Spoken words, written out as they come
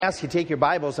Ask you to take your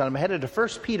Bibles, and I'm headed to 1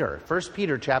 Peter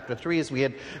chapter 3 as we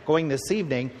get going this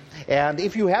evening. And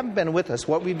if you haven't been with us,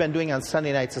 what we've been doing on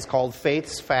Sunday nights is called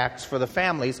Faith's Facts for the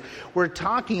Families. We're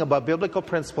talking about biblical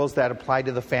principles that apply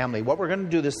to the family. What we're going to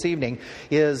do this evening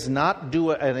is not do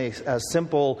a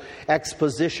simple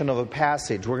exposition of a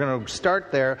passage. We're going to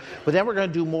start there, but then we're going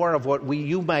to do more of what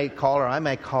you might call, or I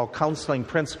might call, counseling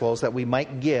principles that we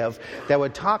might give that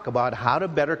would talk about how to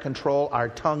better control our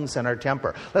tongues and our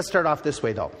temper. Let's start off this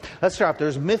way, though. Let's start off.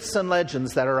 There's myths and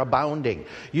legends that are abounding.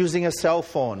 Using a cell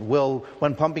phone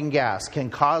when pumping gas, can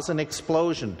cause an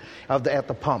explosion at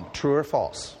the pump. True or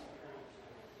false?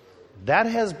 That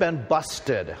has been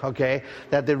busted, okay?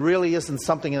 That there really isn't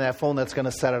something in that phone that's going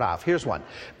to set it off. Here's one.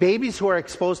 Babies who are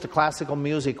exposed to classical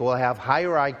music will have higher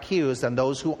IQs than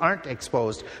those who aren't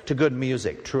exposed to good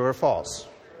music. True or false?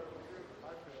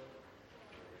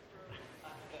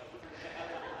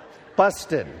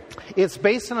 Busted. It's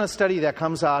based on a study that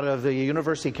comes out of the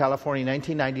University of California in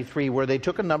 1993, where they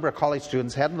took a number of college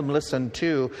students, had them listen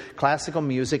to classical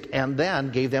music, and then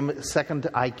gave them a second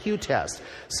IQ test.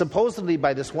 Supposedly,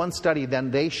 by this one study,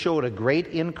 then they showed a great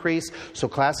increase, so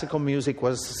classical music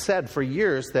was said for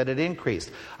years that it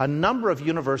increased. A number of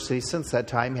universities since that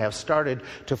time have started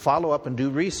to follow up and do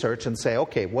research and say,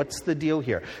 okay, what's the deal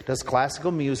here? Does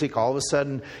classical music all of a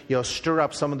sudden stir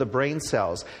up some of the brain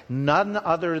cells? None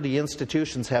other of the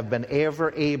institutions have been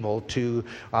ever able to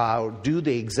do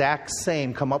the exact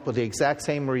same, come up with the exact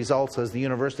same results as the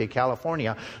University of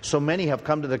California. So many have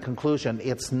come to the conclusion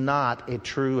it's not a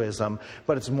truism,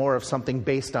 but it's more of something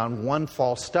based on one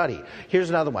false study. Here's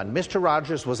another one. Mr.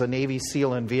 Rogers was a Navy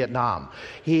SEAL in Vietnam.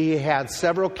 He had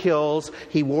several kills.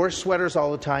 He wore sweaters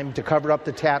all the time to cover up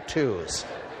the tattoos.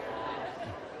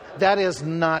 That is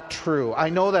not true. I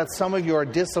know that some of you are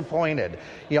disappointed.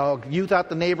 You thought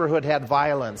the neighborhood had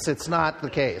violence. It's not the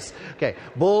case. Okay,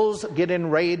 bulls get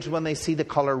enraged when they see the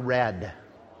color red.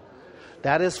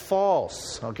 That is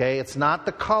false. Okay, it's not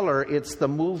the color, it's the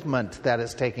movement that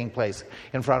is taking place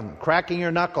in front of them. Cracking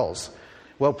your knuckles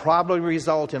will probably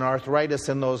result in arthritis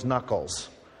in those knuckles.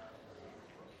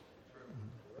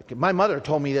 My mother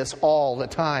told me this all the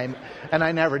time, and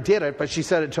I never did it, but she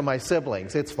said it to my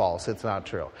siblings. It's false. It's not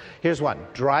true. Here's one.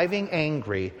 Driving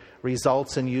angry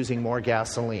results in using more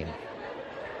gasoline.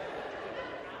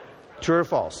 True or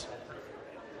false?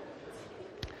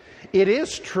 It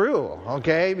is true,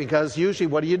 okay, because usually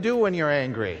what do you do when you're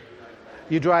angry?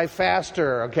 You drive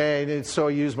faster, okay, so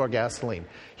you use more gasoline.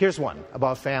 Here's one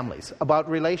about families, about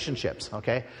relationships,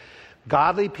 okay?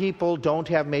 Godly people don't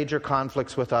have major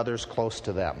conflicts with others close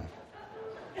to them.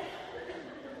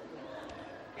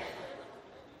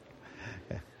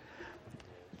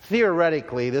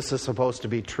 Theoretically, this is supposed to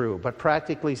be true, but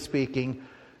practically speaking,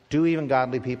 do even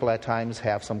godly people at times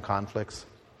have some conflicts?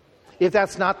 If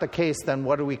that's not the case, then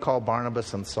what do we call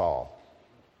Barnabas and Saul?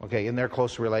 Okay, in their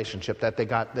close relationship, that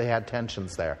they had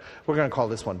tensions there. We're going to call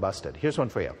this one busted. Here's one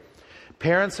for you.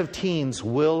 Parents of teens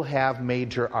will have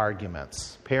major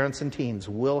arguments. Parents and teens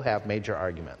will have major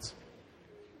arguments.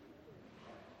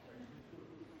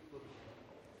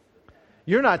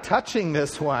 You're not touching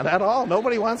this one at all.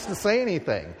 Nobody wants to say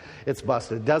anything. It's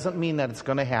busted. It doesn't mean that it's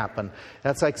going to happen.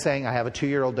 That's like saying I have a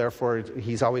 2-year-old, therefore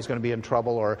he's always going to be in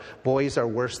trouble, or boys are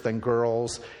worse than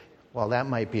girls. Well, that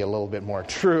might be a little bit more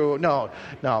true. No.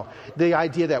 The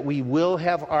idea that we will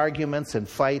have arguments and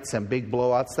fights and big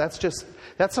blowouts,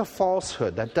 that's a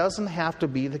falsehood. That doesn't have to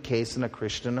be the case in a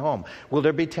Christian home. Will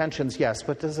there be tensions? Yes.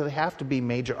 But does it have to be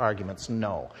major arguments?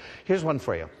 No. Here's one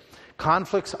for you.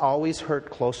 Conflicts always hurt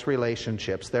close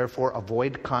relationships. Therefore,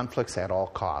 avoid conflicts at all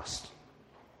costs.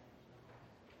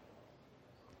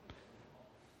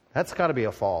 That's got to be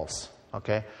a false,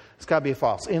 okay? It's got to be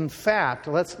false. In fact,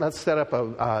 let's set up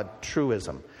a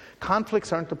truism.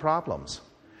 Conflicts aren't the problems.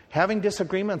 Having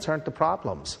disagreements aren't the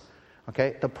problems.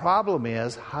 Okay? The problem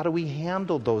is, how do we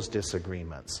handle those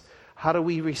disagreements? How do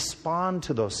we respond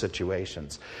to those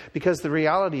situations? Because the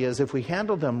reality is, if we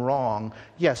handle them wrong,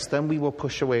 yes, then we will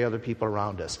push away other people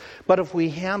around us. But if we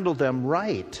handle them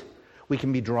right, we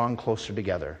can be drawn closer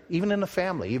together. Even in a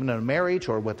family, even in a marriage,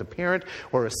 or with a parent,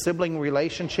 or a sibling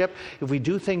relationship. If we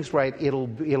do things right, it'll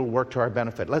work to our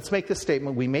benefit. Let's make this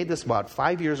statement. We made this about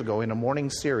 5 years ago in a morning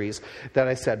series that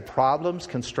I said, problems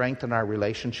can strengthen our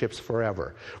relationships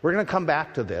forever. We're going to come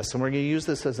back to this, and we're going to use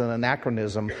this as an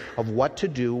anachronism of what to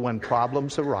do when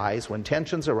problems arise, when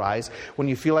tensions arise, when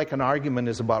you feel like an argument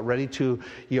is about ready to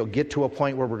get to a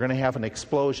point where we're going to have an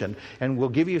explosion. And we'll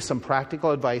give you some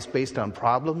practical advice based on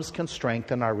problems can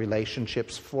strengthen our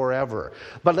relationships forever.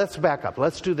 But let's back up.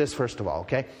 Let's do this first of all,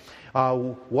 okay?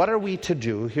 What are we to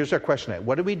do? Here's our question.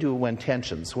 What do we do when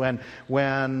tensions, when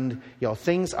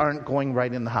things aren't going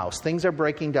right in the house? Things are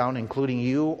breaking down, including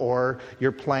you or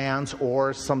your plans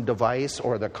or some device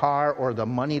or the car or the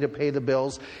money to pay the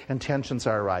bills, and tensions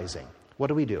are arising. What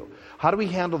do we do? How do we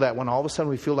handle that when all of a sudden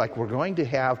we feel like we're going to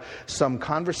have some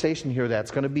conversation here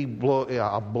that's going to be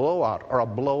a blowout or a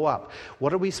blow up?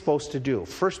 What are we supposed to do?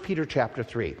 1 Peter chapter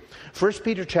 3. 1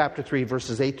 Peter chapter 3,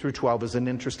 verses 8 through 12 is an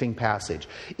interesting passage.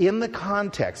 In the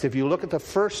context, if you look at the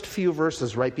first few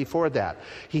verses right before that,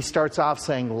 he starts off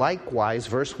saying, likewise,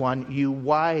 verse 1, you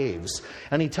wives.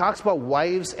 And he talks about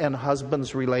wives and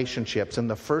husbands' relationships in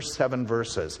the first 7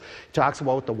 verses. He talks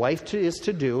about what the wife is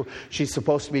to do. She's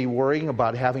supposed to be worrying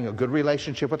about having a good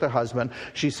relationship with her husband.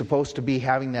 She's supposed to be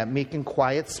having that meek and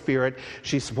quiet spirit.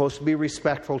 She's supposed to be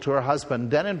respectful to her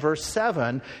husband. Then in verse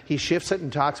 7, he shifts it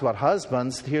and talks about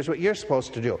husbands. Here's what you're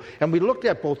supposed to do. And we looked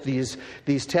at both these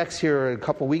texts here a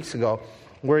couple weeks ago,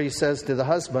 where he says to the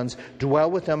husbands,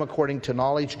 dwell with them according to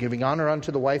knowledge, giving honor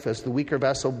unto the wife as the weaker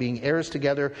vessel, being heirs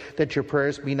together, that your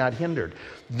prayers be not hindered.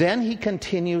 Then he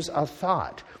continues a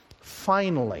thought.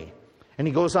 Finally. And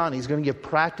he goes on, he's going to give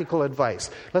practical advice.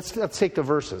 Let's take the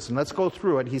verses and let's go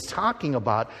through it. He's talking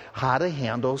about how to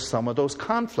handle some of those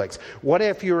conflicts. What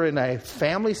if you're in a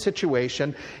family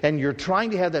situation and you're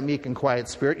trying to have that meek and quiet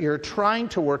spirit, you're trying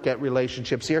to work at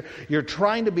relationships here, you're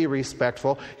trying to be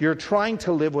respectful, you're trying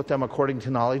to live with them according to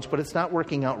knowledge, but it's not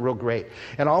working out real great.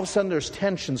 And all of a sudden there's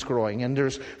tensions growing and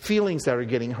there's feelings that are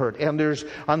getting hurt and there's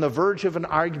on the verge of an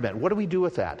argument. What do we do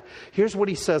with that? Here's what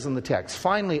he says in the text.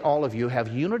 Finally, all of you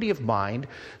have unity of mind,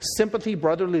 sympathy,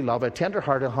 brotherly love, a tender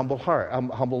heart, a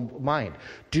humble mind.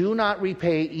 Do not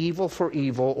repay evil for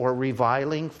evil or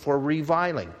reviling for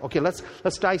reviling. Okay, let's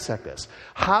dissect this.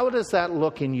 How does that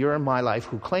look in your and my life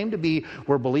who claim to be,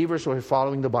 we're believers, we're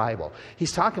following the Bible?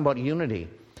 He's talking about unity.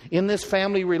 In this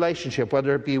family relationship,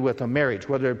 whether it be with a marriage,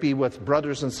 whether it be with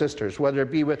brothers and sisters, whether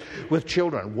it be with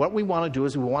children, what we want to do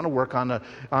is we want to work on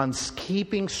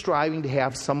striving to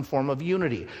have some form of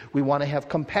unity. We want to have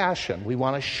compassion. We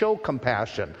want to show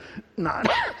compassion, not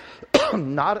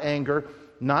anger,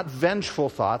 not vengeful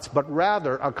thoughts, but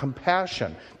rather a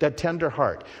compassion, that tender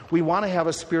heart. We want to have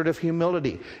a spirit of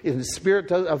humility. The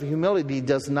spirit of humility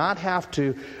does not have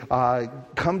to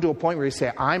come to a point where you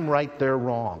say, I'm right, they're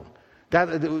wrong.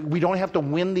 That we don't have to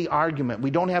win the argument.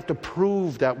 We don't have to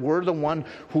prove that we're the one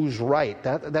who's right.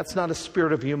 That's not a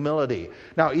spirit of humility.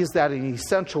 Now, is that an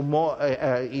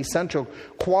essential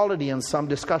quality in some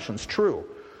discussions? True.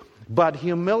 But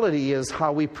humility is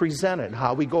how we present it,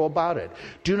 how we go about it.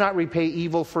 Do not repay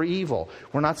evil for evil.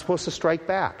 We're not supposed to strike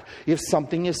back. If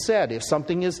something is said, if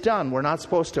something is done, we're not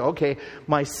supposed to, okay,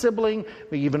 my sibling,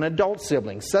 even adult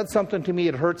sibling, said something to me,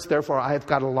 it hurts, therefore I've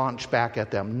got to launch back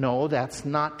at them. No, that's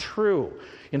not true.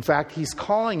 In fact, he's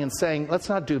calling and saying, let's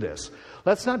not do this.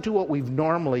 Let's not do what we've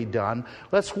normally done.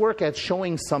 Let's work at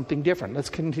showing something different. Let's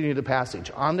continue the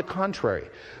passage. On the contrary,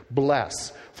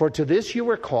 bless. For to this you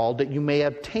were called, that you may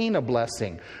obtain a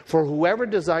blessing. For whoever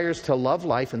desires to love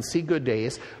life and see good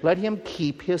days, let him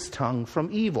keep his tongue from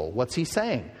evil. What's he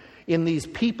saying? In these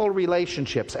people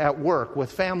relationships at work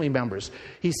with family members,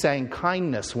 he's saying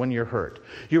kindness when you're hurt.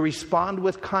 You respond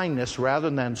with kindness rather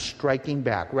than striking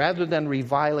back, rather than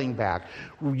reviling back.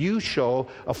 You show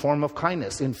a form of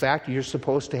kindness. In fact, you're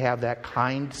supposed to have that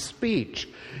kind speech,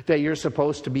 that you're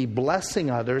supposed to be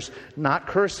blessing others, not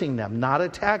cursing them, not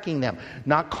attacking them,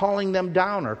 not calling them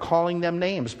down or calling them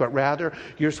names, but rather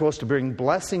you're supposed to bring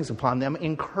blessings upon them,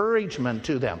 encouragement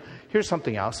to them. Here's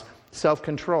something else,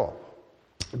 self-control.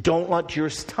 Don't let your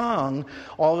tongue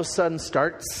all of a sudden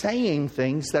start saying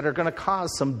things that are going to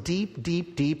cause some deep,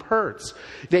 deep, deep hurts.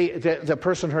 The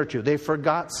person hurt you. They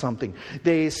forgot something.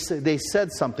 They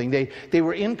said something. They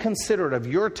were inconsiderate of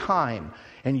your time,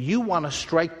 and you want to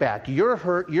strike back. You're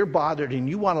hurt, you're bothered, and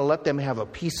you want to let them have a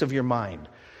piece of your mind.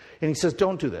 And he says,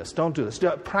 don't do this, don't do this.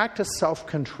 Practice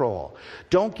self-control.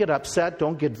 Don't get upset,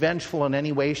 don't get vengeful in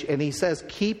any way. And he says,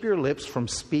 keep your lips from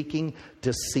speaking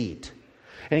deceit.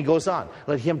 And he goes on,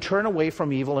 let him turn away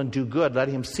from evil and do good. Let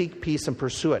him seek peace and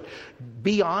pursue it.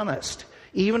 Be honest.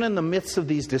 Even in the midst of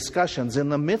these discussions, in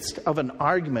the midst of an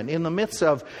argument, in the midst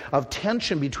of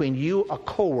tension between you, a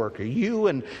coworker, you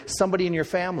and somebody in your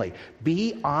family,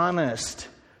 be honest.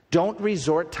 Don't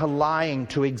resort to lying,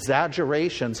 to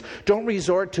exaggerations. Don't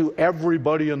resort to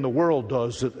everybody in the world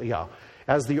does it,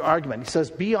 as the argument. He says,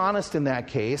 be honest in that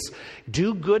case.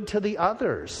 Do good to the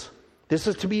others. This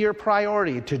is to be your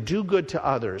priority, to do good to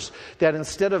others. That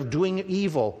instead of doing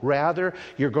evil, rather,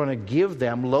 you're going to give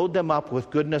them, load them up with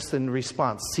goodness in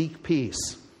response. Seek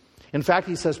peace. In fact,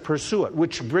 he says pursue it,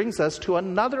 which brings us to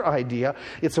another idea.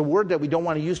 It's a word that we don't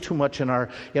want to use too much in our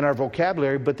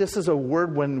vocabulary, but this is a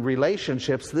word when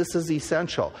relationships, this is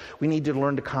essential. We need to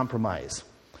learn to compromise,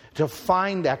 to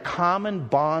find that common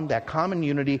bond, that common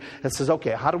unity that says,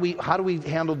 okay, how do we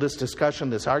handle this discussion,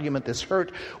 this argument, this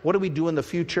hurt? What do we do in the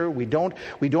future? We don't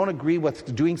agree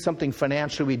with doing something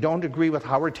financially. We don't agree with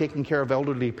how we're taking care of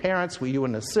elderly parents. You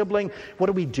and a sibling. What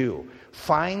do we do?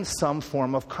 Find some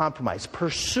form of compromise.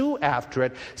 Pursue after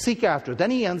it. Seek after it. Then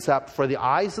he ends up, for the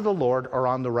eyes of the Lord are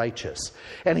on the righteous,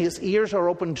 and his ears are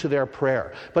open to their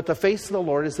prayer. But the face of the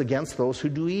Lord is against those who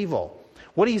do evil.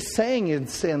 What he's saying in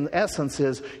essence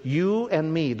is you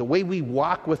and me, the way we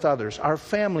walk with others, our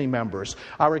family members,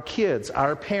 our kids,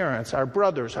 our parents, our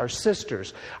brothers, our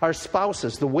sisters, our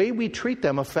spouses, the way we treat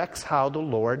them affects how the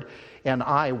Lord and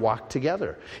I walk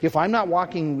together. If I'm not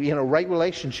walking in a right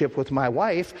relationship with my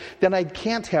wife, then I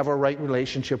can't have a right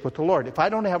relationship with the Lord. If I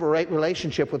don't have a right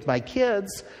relationship with my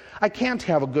kids, I can't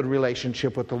have a good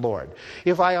relationship with the Lord.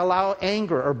 If I allow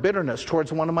anger or bitterness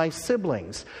towards one of my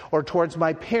siblings or towards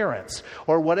my parents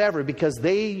or whatever, because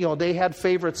they had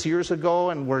favorites years ago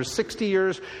and we're 60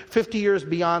 years, 50 years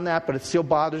beyond that, but it still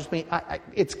bothers me,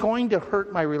 it's going to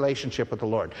hurt my relationship with the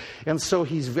Lord. And so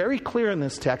he's very clear in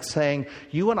this text saying,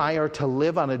 you and I are to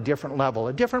live on a different level,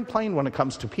 a different plane when it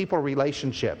comes to people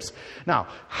relationships. Now,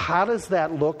 how does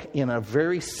that look in a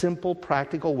very simple,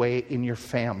 practical way in your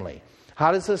family?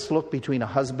 How does this look between a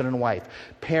husband and wife,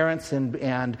 parents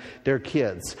and their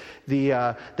kids,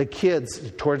 the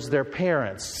kids towards their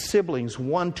parents, siblings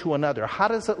one to another? How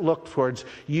does it look towards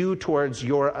you, towards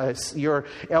your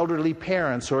elderly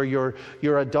parents or your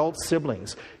adult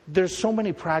siblings? There's so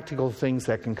many practical things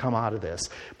that can come out of this.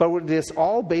 But this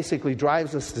all basically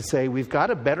drives us to say we've got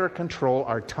to better control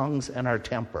our tongues and our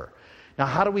temper. Now,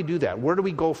 how do we do that? Where do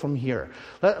we go from here?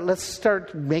 Let's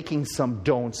start making some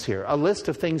don'ts here. A list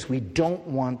of things we don't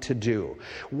want to do.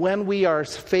 When we are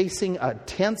facing a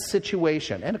tense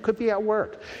situation, and it could be at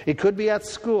work, it could be at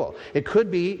school, it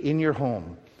could be in your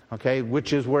home, okay,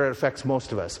 which is where it affects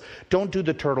most of us. Don't do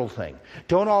the turtle thing.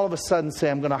 Don't all of a sudden say,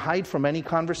 I'm going to hide from any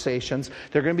conversations.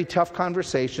 They're going to be tough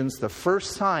conversations. The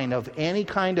first sign of any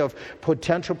kind of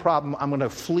potential problem, I'm going to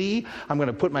flee. I'm going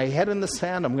to put my head in the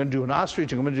sand. I'm going to do an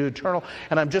ostrich. I'm going to do a turtle.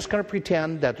 And I'm just going to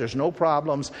pretend that there's no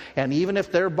problems. And even if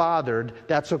they're bothered,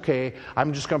 that's okay.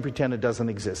 I'm just going to pretend it doesn't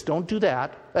exist. Don't do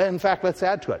that. In fact, let's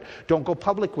add to it. Don't go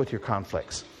public with your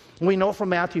conflicts. We know from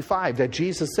Matthew 5 that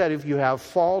Jesus said if you have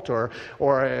fault or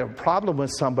a problem with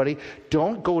somebody,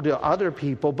 don't go to other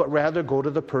people, but rather go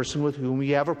to the person with whom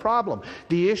you have a problem.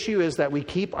 The issue is that we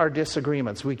keep our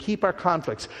disagreements, we keep our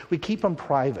conflicts, we keep them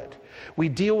private. We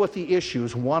deal with the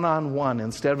issues one-on-one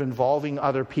instead of involving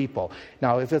other people.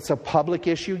 Now, if it's a public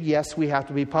issue, yes, we have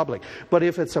to be public. But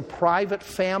if it's a private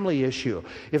family issue,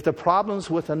 if the problem's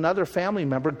with another family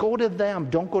member, go to them.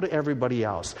 Don't go to everybody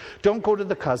else. Don't go to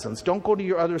the cousins. Don't go to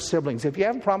your other siblings. If you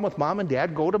have a problem with mom and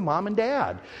dad, go to mom and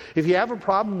dad. If you have a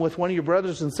problem with one of your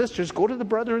brothers and sisters, go to the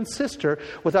brother and sister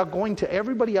without going to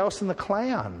everybody else in the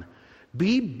clan.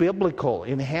 Be biblical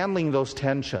in handling those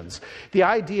tensions. The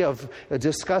idea of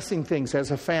discussing things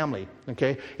as a family,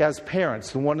 okay, as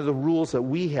parents, one of the rules that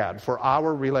we had for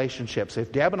our relationships,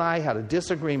 if Deb and I had a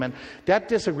disagreement, that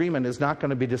disagreement is not going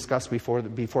to be discussed before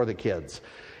the kids.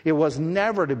 It was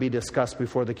never to be discussed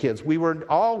before the kids. We were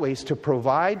always to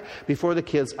provide before the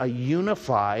kids a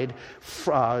unified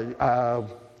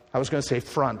I was going to say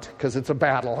front because it's a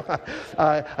battle,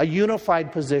 a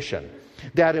unified position.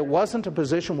 That it wasn't a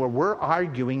position where we're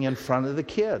arguing in front of the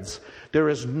kids. There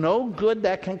is no good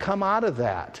that can come out of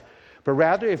that. But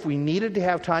rather, if we needed to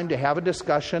have time to have a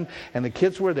discussion and the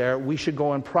kids were there, we should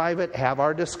go in private, have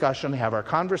our discussion, have our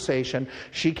conversation.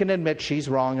 She can admit she's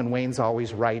wrong and Wayne's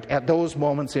always right at those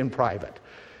moments in private.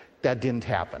 That didn't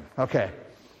happen. Okay.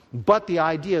 But the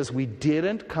idea is we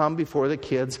didn't come before the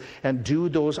kids and do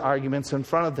those arguments in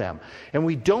front of them. And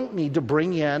we don't need to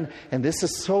bring in, and this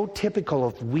is so typical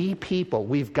of we people,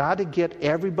 we've got to get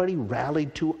everybody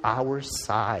rallied to our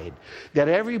side. That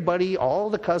everybody, all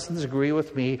the cousins agree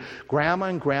with me, grandma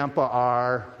and grandpa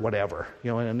are whatever,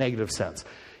 in a negative sense.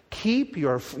 Keep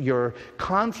your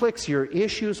conflicts, your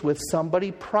issues with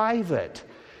somebody private.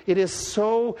 It is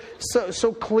so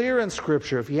clear in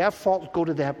Scripture. If you have fault, go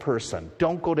to that person.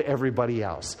 Don't go to everybody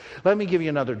else. Let me give you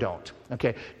another don't.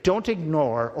 Okay, don't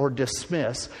ignore or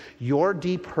dismiss your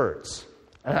deep hurts.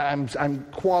 I'm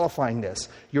qualifying this.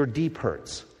 Your deep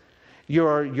hurts.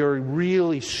 Your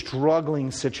really struggling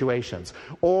situations.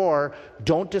 Or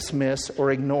don't dismiss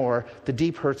or ignore the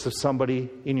deep hurts of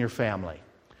somebody in your family.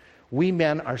 We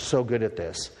men are so good at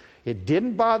this. It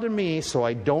didn't bother me, so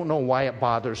I don't know why it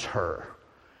bothers her.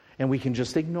 And we can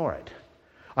just ignore it.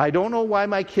 I don't know why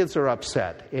my kids are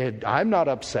upset. I'm not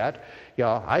upset.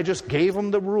 I just gave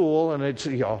them the rule, and it's,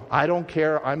 I don't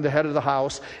care. I'm the head of the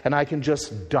house, and I can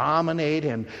just dominate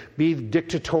and be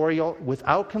dictatorial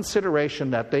without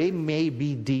consideration that they may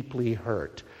be deeply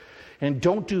hurt. And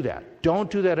don't do that.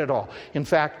 Don't do that at all. In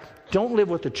fact, don't live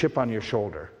with a chip on your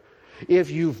shoulder.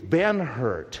 If you've been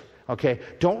hurt,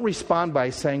 don't respond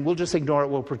by saying, we'll just ignore it,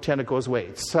 we'll pretend it goes away.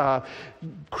 It's,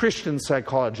 Christian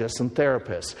psychologists and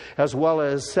therapists, as well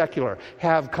as secular,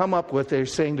 have come up with, they're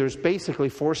saying there's basically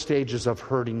 4 stages of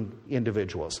hurting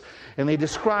individuals. And they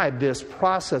describe this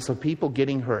process of people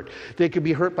getting hurt. They could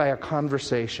be hurt by a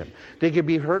conversation. They could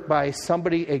be hurt by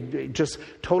somebody just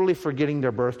totally forgetting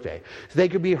their birthday. They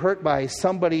could be hurt by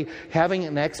somebody having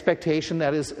an expectation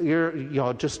that is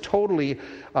just totally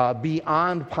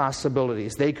beyond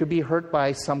possibilities. They could be hurt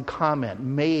by some comment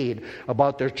made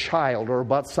about their child or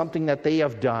about something that they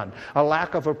have done, a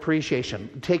lack of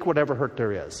appreciation. Take whatever hurt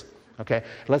there is.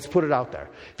 Let's put it out there.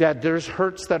 That there's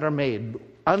hurts that are made,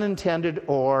 unintended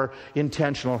or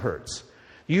intentional hurts.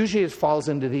 Usually it falls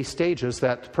into these stages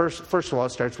that, first of all, it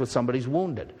starts with somebody's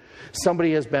wounded.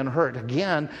 Somebody has been hurt.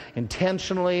 Again,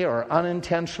 intentionally or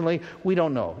unintentionally, we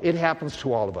don't know. It happens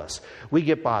to all of us. We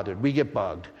get bothered. We get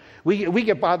bugged. We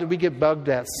get bothered, we get bugged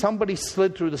that somebody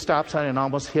slid through the stop sign and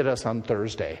almost hit us on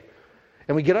Thursday.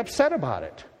 And we get upset about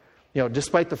it.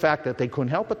 Despite the fact that they couldn't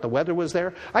help it, the weather was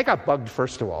there. I got bugged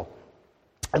first of all.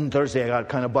 And Thursday I got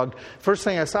kind of bugged. First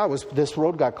thing I saw was this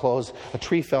road got closed. A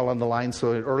tree fell on the line,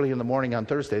 so early in the morning on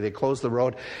Thursday they closed the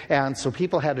road. And so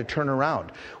people had to turn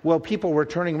around. Well, people were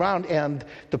turning around, and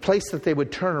the place that they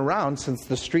would turn around, since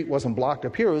the street wasn't blocked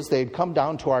up here, was they'd come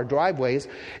down to our driveways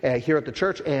here at the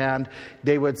church, and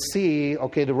they would see,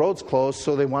 the road's closed,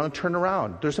 so they want to turn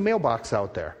around. There's a mailbox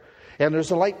out there. And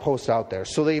there's a light post out there.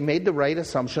 So they made the right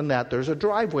assumption that there's a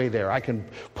driveway there. I can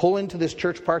pull into this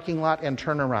church parking lot and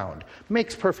turn around.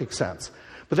 Makes perfect sense.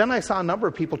 But then I saw a number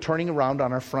of people turning around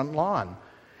on our front lawn.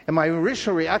 And my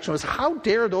original reaction was, how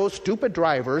dare those stupid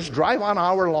drivers drive on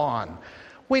our lawn?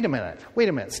 Wait a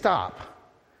minute, stop.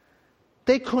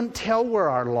 They couldn't tell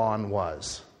where our lawn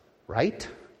was, right?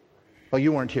 Well,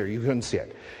 you weren't here. You couldn't see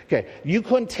it. You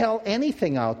couldn't tell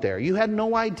anything out there. You had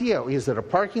no idea. Is it a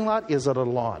parking lot? Is it a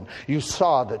lawn? You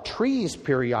saw the trees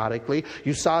periodically.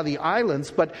 You saw the islands.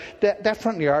 But that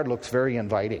front yard looks very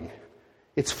inviting.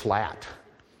 It's flat.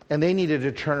 And they needed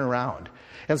to turn around.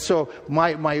 And so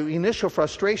my initial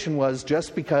frustration was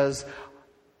just because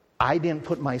I didn't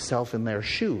put myself in their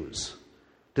shoes.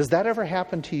 Does that ever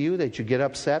happen to you, that you get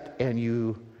upset and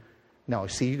you... No,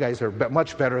 see, you guys are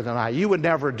much better than I. You would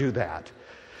never do that.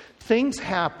 Things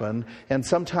happen, and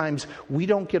sometimes we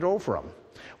don't get over them.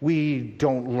 We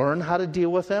don't learn how to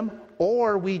deal with them,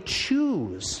 or we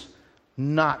choose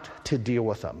not to deal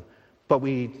with them. But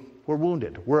we're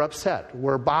wounded, we're upset,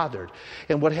 we're bothered.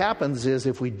 And what happens is,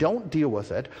 if we don't deal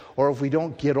with it, or if we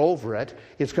don't get over it,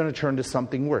 it's going to turn to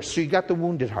something worse. So you got the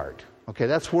wounded heart.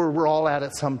 That's where we're all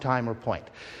at some time or point.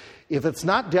 If it's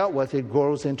not dealt with, it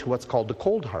goes into what's called the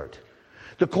cold heart.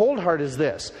 The cold heart is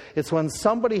this. It's when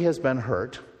somebody has been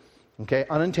hurt,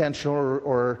 unintentional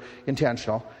or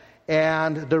intentional,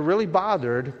 and they're really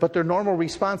bothered, but their normal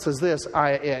response is this: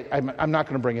 I'm not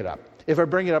going to bring it up. If I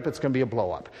bring it up, it's going to be a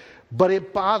blow up. But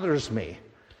it bothers me.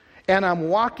 And I'm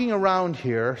walking around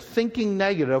here thinking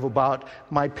negative about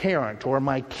my parent or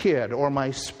my kid or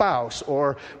my spouse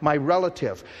or my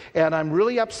relative. And I'm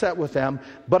really upset with them,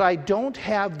 but I don't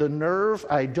have the nerve,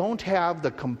 I don't have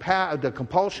the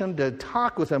compulsion to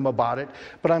talk with them about it,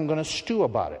 but I'm going to stew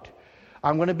about it.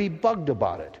 I'm going to be bugged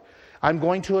about it. I'm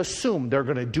going to assume they're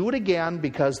going to do it again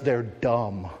because they're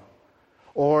dumb,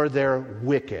 or they're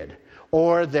wicked,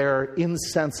 or they're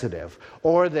insensitive,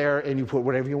 or and you put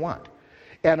whatever you want.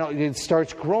 And it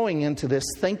starts growing into this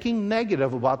thinking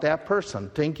negative about that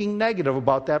person, thinking negative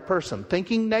about that person,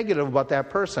 thinking negative about that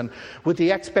person, with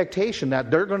the expectation that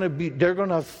they're going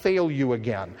to fail you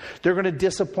again. They're going to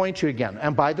disappoint you again.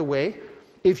 And by the way,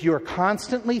 if you're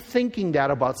constantly thinking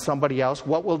that about somebody else,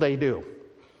 what will they do?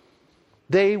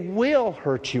 They will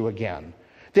hurt you again.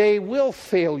 They will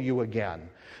fail you again.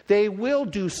 They will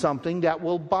do something that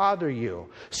will bother you.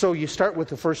 So you start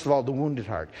with, first of all, the wounded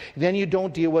heart. Then you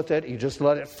don't deal with it. You just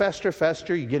let it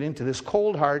fester. You get into this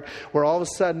cold heart where all of a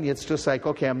sudden it's just like,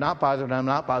 okay, I'm not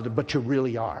bothered, but you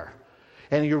really are.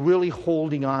 And you're really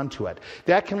holding on to it.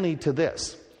 That can lead to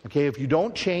this. If you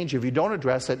don't change, if you don't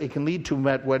address it, it can lead to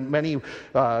what many of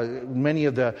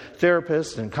the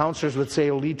therapists and counselors would say,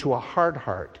 it'll lead to a hard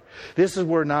heart. This is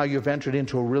where now you've entered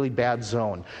into a really bad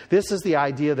zone. This is the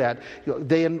idea that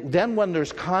then when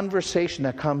there's conversation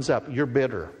that comes up, you're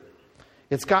bitter.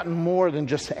 It's gotten more than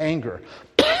just anger.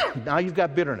 Now you've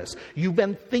got bitterness. You've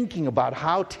been thinking about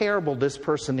how terrible this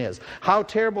person is, how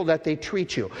terrible that they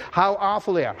treat you, how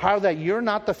awful they are, how that you're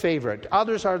not the favorite,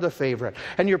 others are the favorite,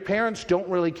 and your parents don't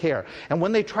really care. And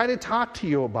when they try to talk to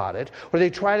you about it, or they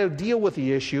try to deal with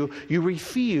the issue, you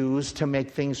refuse to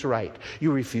make things right.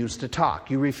 You refuse to talk.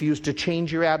 You refuse to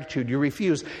change your attitude. You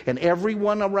refuse. And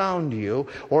everyone around you,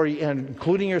 or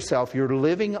including yourself, you're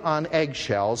living on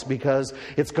eggshells because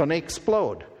it's going to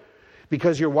explode.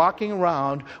 Because you're walking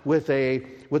around with a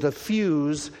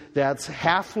fuse that's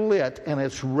half lit and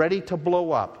it's ready to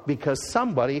blow up because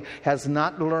somebody has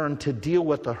not learned to deal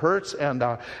with the hurts and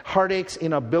the heartaches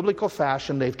in a biblical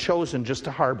fashion. They've chosen just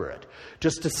to harbor it,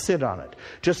 just to sit on it,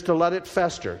 just to let it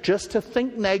fester, just to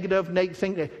think negative.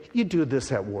 You do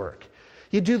this at work.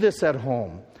 You do this at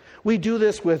home. We do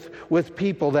this with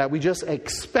people that we just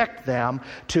expect them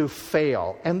to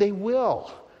fail, and they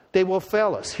will. They will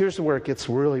fail us. Here's where it gets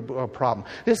really a problem.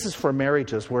 This is for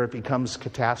marriages where it becomes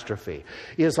catastrophe.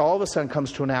 Is all of a sudden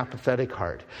comes to an apathetic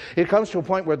heart. It comes to a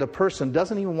point where the person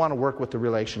doesn't even want to work with the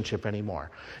relationship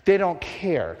anymore. They don't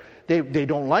care. They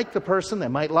don't like the person. They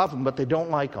might love them, but they don't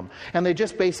like them. And they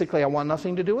just basically, I want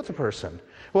nothing to do with the person.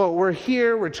 Well, we're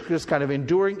here. We're just kind of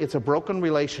enduring. It's a broken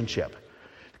relationship.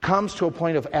 Comes to a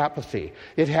point of apathy.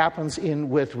 It happens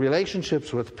with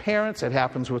relationships with parents. It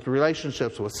happens with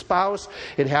relationships with spouse.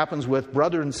 It happens with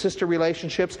brother and sister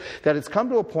relationships, that it's come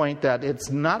to a point that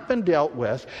it's not been dealt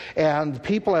with, and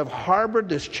people have harbored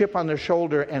this chip on their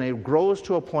shoulder, and it grows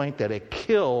to a point that it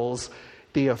kills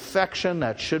the affection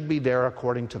that should be there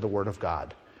according to the Word of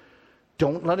God.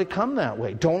 Don't let it come that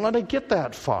way. Don't let it get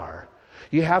that far.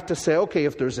 You have to say, okay,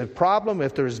 if there's a problem,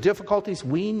 if there's difficulties,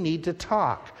 we need to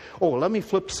talk. Oh, let me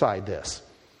flip side this.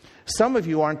 Some of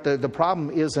you aren't, the problem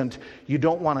isn't you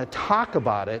don't want to talk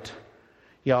about it.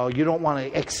 You don't want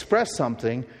to express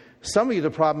something. Some of you,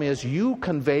 the problem is you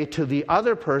convey to the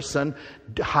other person,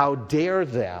 how dare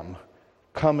them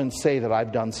come and say that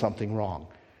I've done something wrong.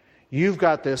 You've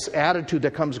got this attitude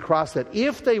that comes across that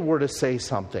if they were to say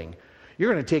something,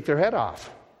 you're going to take their head off.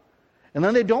 And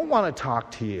then they don't want to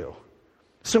talk to you.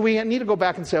 So we need to go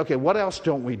back and say, okay, what else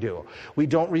don't we do? We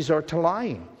don't resort to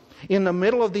lying. In the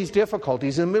middle of these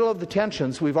difficulties, in the middle of the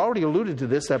tensions, we've already alluded to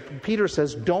this, that Peter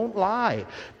says, don't lie,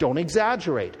 don't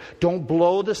exaggerate, don't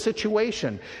blow the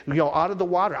situation, out of the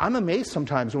water. I'm amazed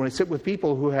sometimes when I sit with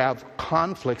people who have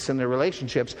conflicts in their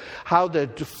relationships, how the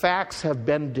facts have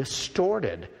been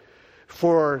distorted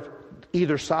for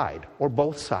either side or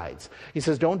both sides. He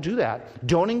says, don't do that.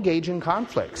 Don't engage in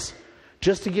conflicts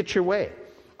just to get your way.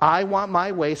 I want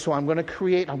my way, so I'm going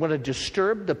to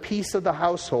disturb the peace of the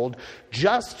household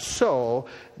just so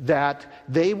that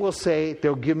they will say,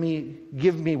 they'll give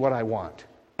me what I want.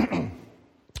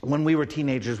 When we were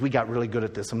teenagers, we got really good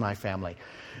at this in my family.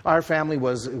 Our family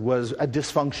was a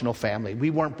dysfunctional family.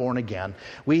 We weren't born again.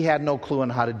 We had no clue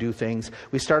on how to do things.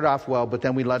 We started off well, but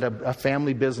then we led a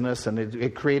family business, and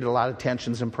it created a lot of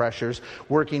tensions and pressures,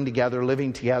 working together,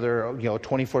 living together,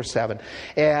 24/7.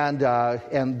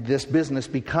 And this business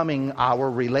becoming our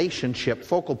relationship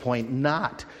focal point,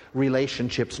 not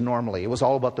relationships normally. It was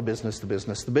all about the business.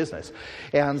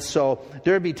 And so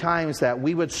there'd be times that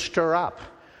we would stir up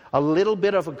a little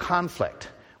bit of a conflict.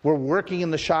 We're working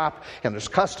in the shop, and there's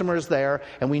customers there,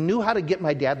 and we knew how to get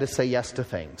my dad to say yes to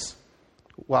things.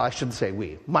 Well, I shouldn't say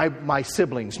we. My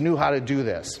siblings knew how to do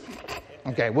this.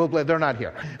 Okay, well, they're not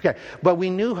here. Okay, but we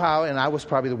knew how, and I was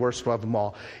probably the worst of them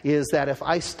all, is that if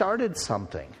I started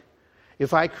something,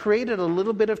 if I created a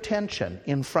little bit of tension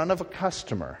in front of a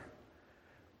customer,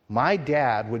 my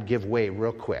dad would give way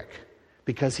real quick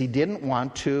because he didn't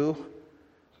want to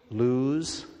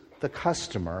lose the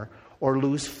customer or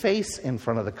lose face in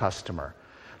front of the customer.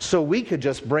 So we could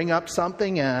just bring up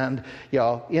something and,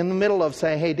 in the middle of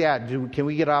saying, hey, Dad, can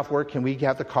we get off work? Can we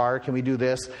have the car? Can we do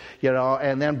this?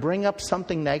 And then bring up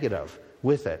something negative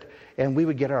with it. And we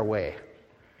would get our way.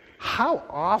 How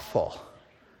awful.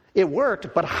 It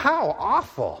worked, but how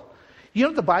awful.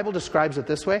 The Bible describes it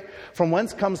this way. From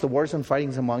whence comes the wars and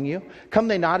fightings among you? Come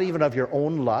they not even of your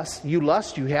own lust? You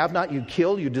lust, you have not. You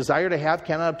kill, you desire to have,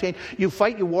 cannot obtain. You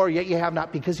fight, you war, yet you have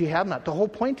not, because you have not. The whole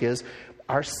point is,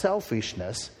 our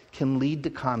selfishness can lead to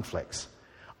conflicts.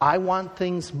 I want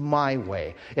things my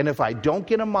way. And if I don't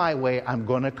get them my way, I'm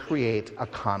going to create a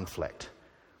conflict.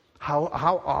 How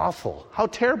awful. How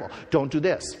terrible. Don't do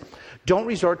this. Don't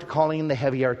resort to calling in the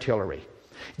heavy artillery.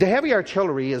 The heavy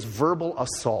artillery is verbal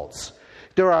assaults.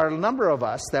 There are a number of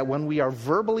us that when we are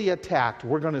verbally attacked,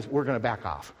 we're going to back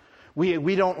off.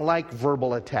 We don't like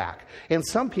verbal attack. And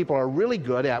some people are really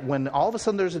good at, when all of a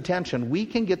sudden there's a tension, we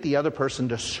can get the other person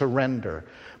to surrender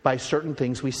by certain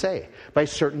things we say, by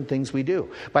certain things we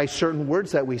do, by certain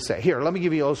words that we say. Here, let me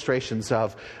give you illustrations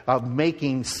of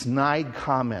making snide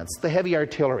comments. The heavy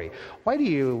artillery. Why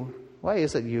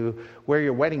is it you wear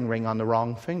your wedding ring on the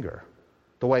wrong finger?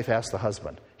 The wife asked the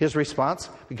husband. His response,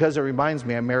 because it reminds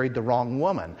me I married the wrong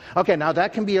woman. Okay, now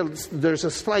that can be, there's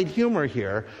a slight humor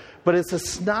here, but it's a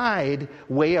snide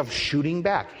way of shooting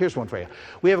back. Here's one for you.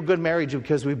 We have a good marriage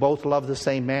because we both love the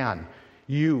same man.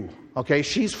 You. Okay,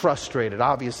 she's frustrated,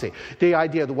 obviously. The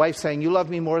idea, the wife saying, you love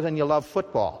me more than you love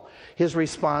football. His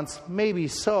response, maybe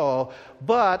so,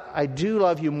 but I do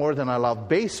love you more than I love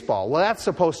baseball. Well, that's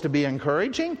supposed to be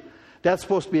encouraging. That's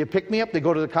supposed to be a pick-me-up. They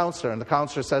go to the counselor, and the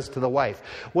counselor says to the wife,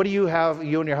 what do you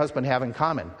and your husband have in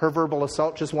common? Her verbal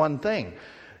assault, just one thing.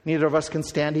 Neither of us can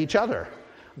stand each other.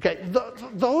 Okay,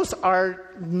 those are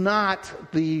not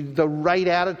the right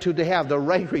attitude to have, the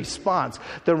right response,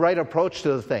 the right approach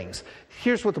to the things.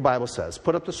 Here's what the Bible says.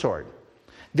 Put up the sword.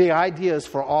 The idea is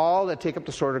for all that take up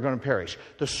the sword are going to perish.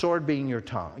 The sword being your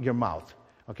tongue, your mouth.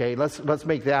 Okay, let's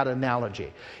make that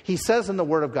analogy. He says in the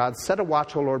Word of God, set a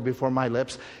watch, O Lord, before my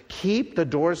lips. Keep the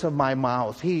doors of my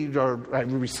mouth.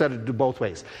 We said it both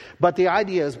ways. But the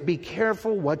idea is be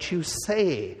careful what you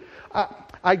say.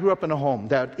 I grew up in a home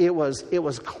that it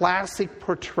was classic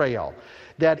portrayal.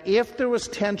 That if there was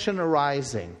tension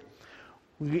arising,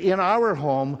 in our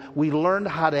home, we learned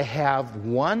how to have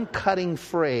one cutting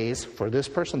phrase for this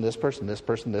person, this person, this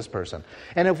person, this person.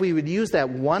 And if we would use that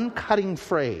one cutting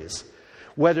phrase,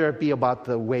 whether it be about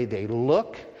the way they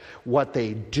look, what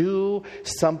they do,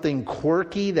 something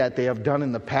quirky that they have done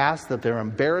in the past that they're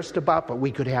embarrassed about, but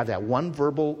we could have that one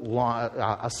verbal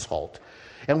assault.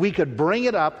 And we could bring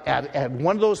it up at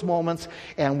one of those moments,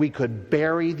 and we could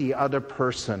bury the other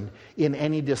person in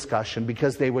any discussion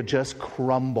because they would just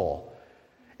crumble.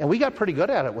 And we got pretty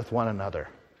good at it with one another.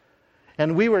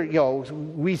 And we were,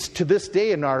 we to this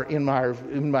day in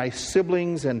my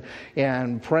siblings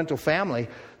and parental family,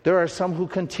 there are some who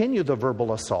continue the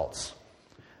verbal assaults.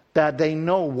 That they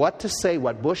know what to say,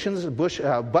 what buttons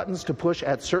to push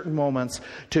at certain moments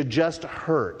to just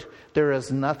hurt. There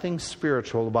is nothing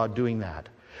spiritual about doing that.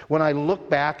 When I look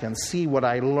back and see what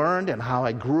I learned and how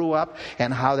I grew up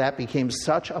and how that became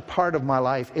such a part of my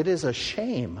life, it is a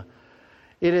shame.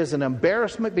 It is an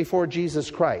embarrassment before Jesus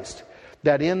Christ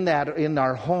that in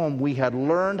our home we had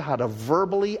learned how to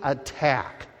verbally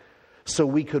attack so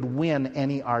we could win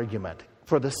any argument.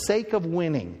 For the sake of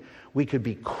winning, we could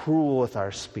be cruel with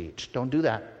our speech. Don't do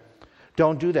that.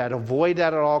 Don't do that. Avoid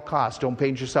that at all costs. Don't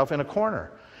paint yourself in a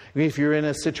corner. If you're in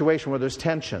a situation where there's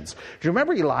tensions. Do you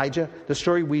remember Elijah? The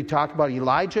story we talked about.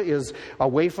 Elijah is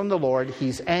away from the Lord.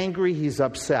 He's angry. He's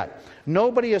upset.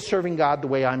 Nobody is serving God the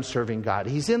way I'm serving God.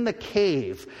 He's in the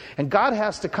cave. And God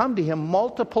has to come to him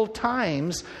multiple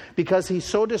times because he's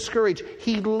so discouraged.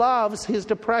 He loves his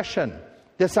depression.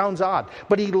 That sounds odd.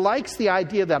 But he likes the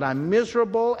idea that I'm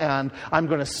miserable and I'm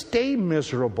going to stay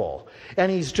miserable.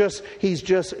 And he's just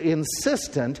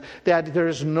insistent that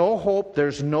there's no hope,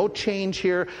 there's no change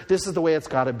here. This is the way it's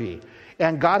got to be.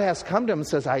 And God has come to him and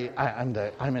says,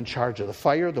 I'm in charge of the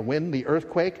fire, the wind, the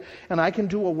earthquake, and I can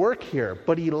do a work here.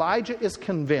 But Elijah is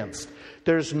convinced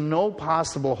there's no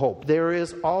possible hope. There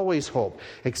is always hope.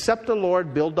 Except the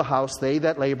Lord build the house, they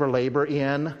that labor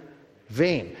in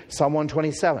vain. Psalm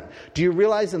 127. Do you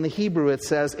realize in the Hebrew it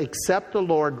says, except the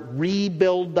Lord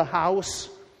rebuild the house?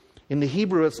 In the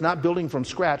Hebrew, it's not building from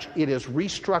scratch. It is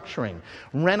restructuring,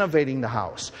 renovating the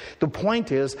house. The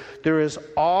point is, there is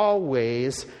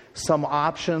always some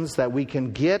options that we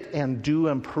can get and do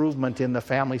improvement in the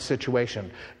family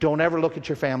situation. Don't ever look at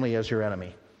your family as your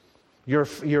enemy.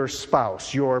 Your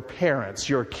spouse, your parents,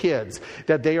 your kids,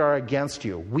 that they are against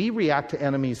you. We react to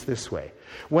enemies this way.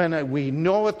 When we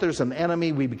know that there's an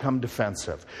enemy, we become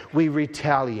defensive. We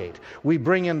retaliate. We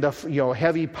bring in the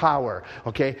heavy power.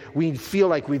 Okay, we feel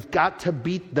like we've got to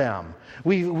beat them.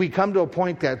 We come to a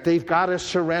point that they've got to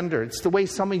surrender. It's the way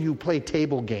some of you play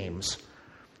table games.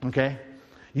 Okay,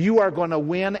 you are going to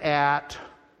win at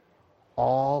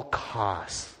all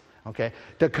costs. Okay,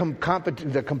 the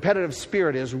competitive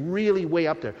spirit is really way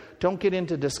up there. Don't get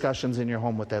into discussions in your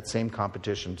home with that same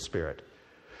competition spirit.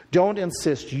 Don't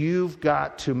insist. You've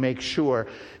got to make sure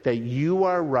that you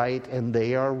are right and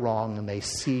they are wrong and they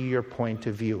see your point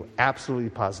of view. Absolutely,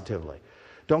 positively.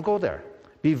 Don't go there.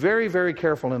 Be very, very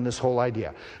careful in this whole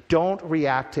idea. Don't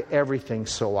react to everything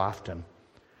so often.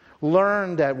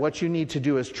 Learn that what you need to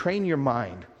do is train your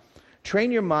mind.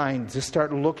 Train your mind to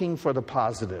start looking for the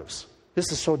positives.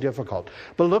 This is so difficult.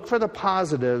 But look for the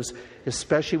positives,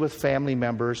 especially with family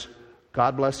members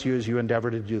God bless you as you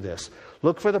endeavor to do this.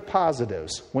 Look for the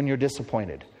positives when you're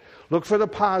disappointed. Look for the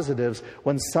positives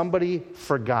when somebody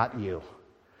forgot you.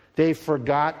 They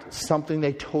forgot something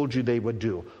they told you they would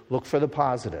do. Look for the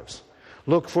positives.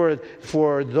 Look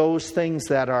for those things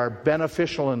that are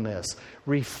beneficial in this.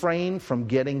 Refrain from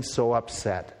getting so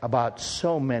upset about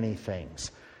so many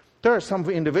things. There are some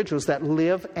individuals that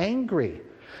live angry.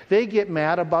 They get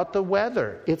mad about the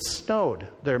weather. It snowed.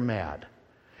 They're mad.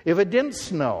 If it didn't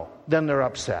snow, then they're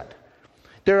upset.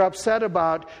 They're upset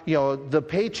about, the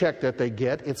paycheck that they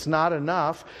get. It's not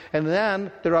enough. And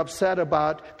then they're upset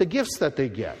about the gifts that they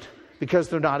get because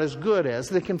they're not as good as.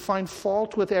 They can find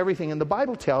fault with everything. And the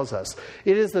Bible tells us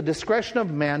it is the discretion of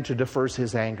man to diffuse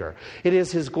his anger. It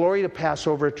is his glory to pass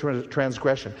over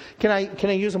transgression. Can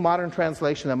I use a modern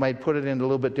translation that might put it in a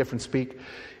little bit different speak?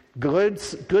 Good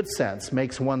sense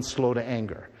makes one slow to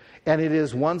anger. And it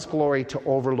is one's glory to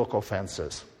overlook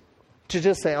offenses. To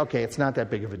just say, okay, it's not that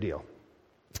big of a deal.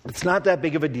 It's not that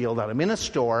big of a deal that I'm in a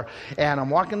store and I'm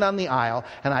walking down the aisle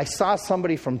and I saw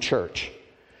somebody from church.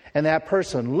 And that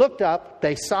person looked up,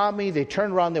 they saw me, they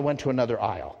turned around, they went to another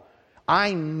aisle.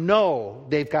 I know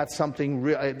they've got something,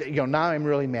 now I'm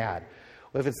really mad.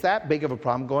 Well, if it's that big of a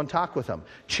problem, go and talk with them.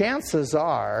 Chances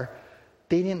are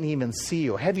they didn't even see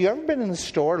you. Have you ever been in a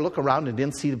store, look around and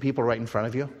didn't see the people right in front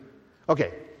of you?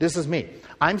 Okay, this is me.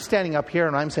 I'm standing up here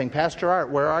and I'm saying, Pastor Art,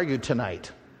 where are you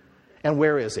tonight? And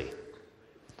where is he?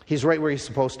 He's right where he's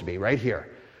supposed to be, right here.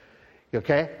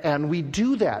 Okay? And we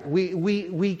do that.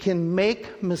 We can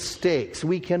make mistakes.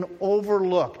 We can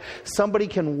overlook. Somebody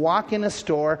can walk in a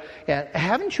store and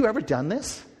haven't you ever done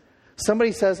this?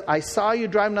 Somebody says, I saw you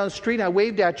driving down the street, I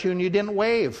waved at you and you didn't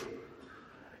wave.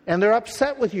 And they're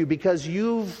upset with you because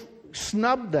you've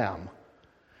snubbed them.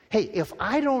 Hey, if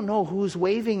I don't know who's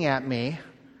waving at me,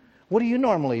 what do you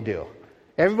normally do?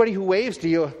 Everybody who waves, do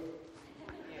you?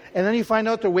 And then you find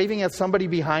out they're waving at somebody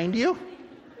behind you?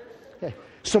 Okay.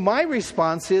 So my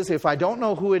response is, if I don't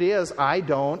know who it is, I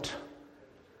don't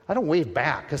wave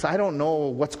back because I don't know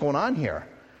what's going on here.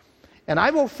 And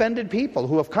I've offended people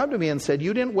who have come to me and said,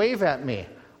 you didn't wave at me.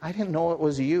 I didn't know it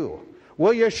was you.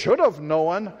 Well, you should have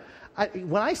known.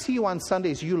 When I see you on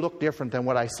Sundays, you look different than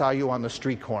what I saw you on the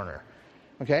street corner.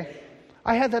 Okay?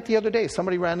 I had that the other day.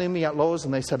 Somebody ran into me at Lowe's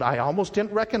and they said, I almost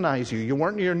didn't recognize you. You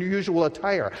weren't in your usual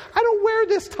attire. I don't wear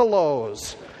this to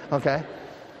Lowe's. Okay?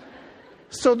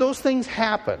 So those things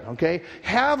happen. Okay?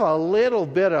 Have a little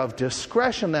bit of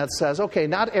discretion that says, okay,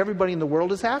 not everybody in the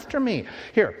world is after me.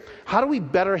 Here, how do we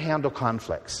better handle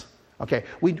conflicts? Okay?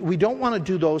 We don't want to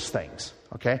do those things.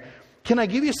 Okay? Can I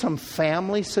give you some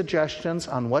family suggestions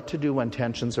on what to do when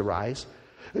tensions arise?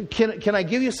 Can I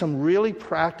give you some really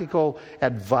practical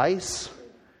advice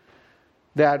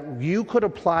that you could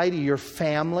apply to your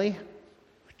family,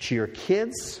 to your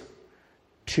kids,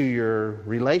 to your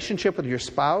relationship with your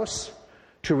spouse,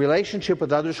 to relationship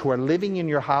with others who are living in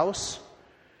your house,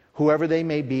 whoever they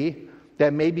may be,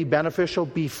 that may be beneficial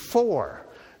before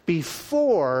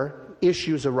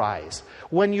issues arise?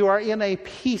 When you are in a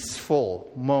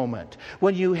peaceful moment,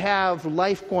 when you have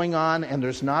life going on and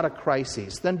there's not a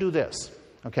crisis, then do this.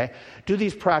 Okay? Do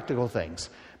these practical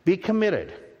things. Be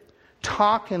committed.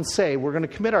 Talk and say, we're going to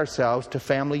commit ourselves to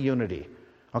family unity.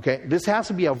 Okay? This has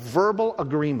to be a verbal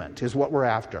agreement is what we're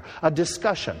after. A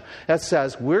discussion that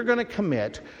says, we're going to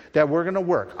commit that we're going to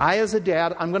work. I, as a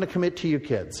dad, I'm going to commit to you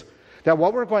kids. That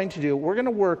what we're going to do, we're going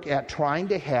to work at trying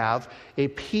to have a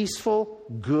peaceful,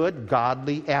 good,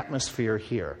 godly atmosphere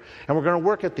here. And we're going to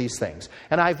work at these things.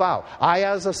 And I vow, I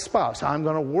as a spouse, I'm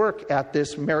going to work at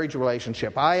this marriage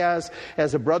relationship. I as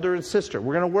a brother and sister,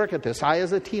 we're going to work at this. I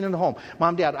as a teen in the home.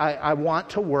 Mom, Dad, I want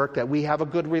to work that we have a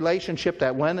good relationship,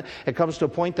 that when it comes to a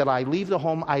point that I leave the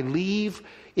home, I leave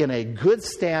in a good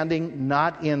standing,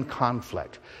 not in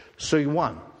conflict. So you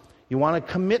want to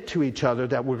commit to each other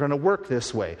that we're going to work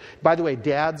this way. By the way,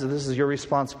 dads, this is your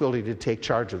responsibility to take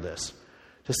charge of this.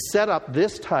 To set up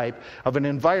this type of an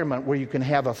environment where you can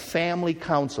have a family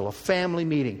council, a family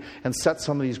meeting, and set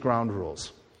some of these ground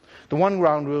rules. The one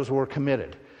ground rule is we're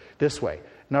committed this way.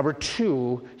 Number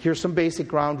two, here's some basic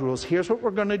ground rules. Here's what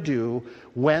we're going to do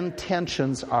when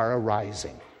tensions are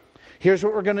arising. Here's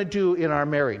what we're going to do in our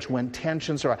marriage when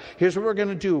tensions are. Here's what we're going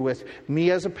to do with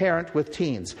me as a parent with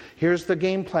teens. Here's the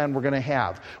game plan we're going to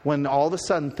have. When all of a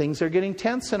sudden things are getting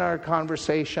tense in our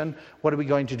conversation, what are we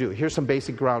going to do? Here's some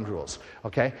basic ground rules.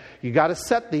 Okay? You got to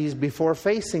set these before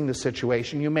facing the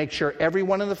situation. You make sure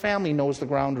everyone in the family knows the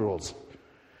ground rules.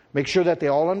 Make sure that they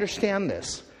all understand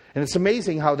this. And it's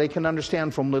amazing how they can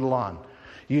understand from little on.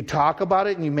 You talk about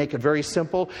it and you make it very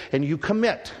simple and you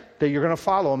commit that you're going to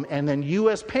follow them, and then you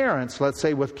as parents, let's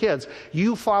say with kids,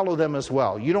 you follow them as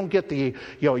well. You don't get you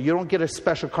don't get a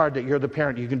special card that you're the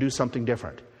parent, you can do something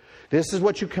different. This is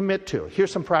what you commit to.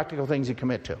 Here's some practical things you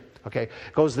commit to. Okay?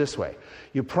 It goes this way.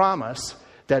 You promise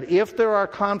that if there are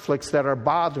conflicts that are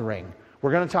bothering,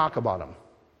 we're going to talk about them.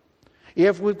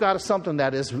 If we've got something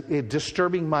that is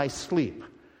disturbing my sleep,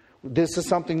 this is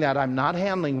something that I'm not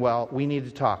handling well, we need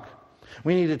to talk.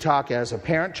 We need to talk as a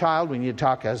parent-child. We need to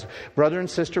talk as brother and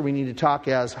sister. We need to talk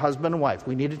as husband and wife.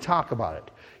 We need to talk about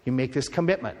it. You make this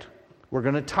commitment. We're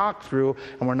going to talk through,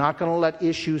 and we're not going to let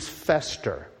issues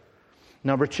fester.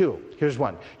 Number 2, here's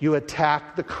one. You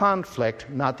attack the conflict,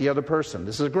 not the other person.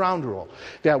 This is a ground rule.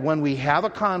 That when we have a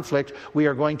conflict, we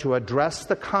are going to address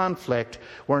the conflict.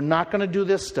 We're not going to do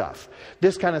this stuff,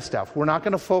 this kind of stuff. We're not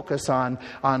going to focus on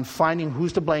finding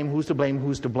who's to blame, who's to blame,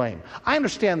 who's to blame. I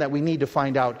understand that we need to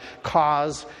find out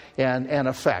cause and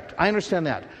effect. I understand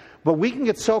that. But we can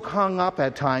get so hung up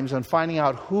at times on finding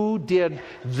out who did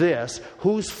this,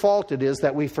 whose fault it is,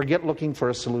 that we forget looking for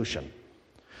a solution.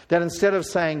 That instead of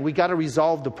saying, we got to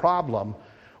resolve the problem,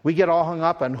 we get all hung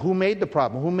up on who made the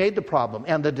problem,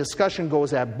 and the discussion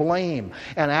goes at blame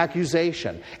and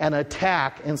accusation and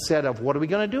attack instead of what are we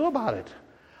going to do about it?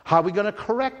 How are we going to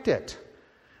correct it?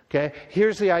 Okay,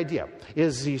 here's the idea,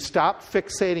 is you stop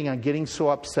fixating on getting so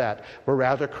upset, but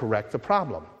rather correct the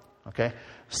problem. Okay,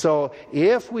 so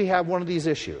if we have one of these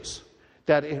issues,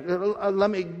 let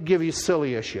me give you a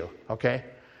silly issue, okay?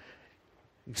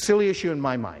 Silly issue in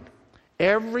my mind.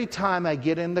 Every time I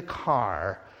get in the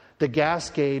car, the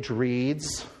gas gauge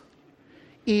reads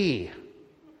E.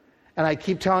 And I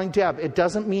keep telling Deb, it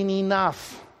doesn't mean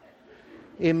enough.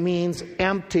 It means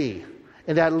empty.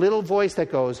 And that little voice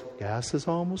that goes, gas is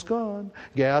almost gone.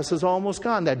 Gas is almost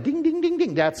gone. That ding, ding, ding,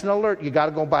 ding. That's an alert. You got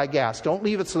to go buy gas. Don't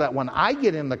leave it so that when I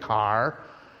get in the car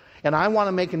and I want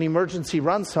to make an emergency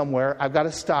run somewhere, I've got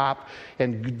to stop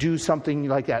and do something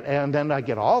like that. And then I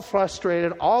get all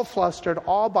frustrated, all flustered,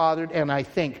 all bothered, and I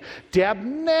think, Deb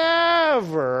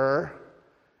never,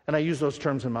 and I use those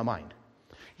terms in my mind,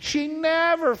 she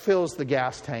never fills the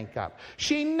gas tank up.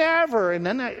 She never, and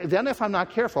then if I'm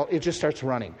not careful, it just starts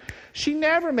running. She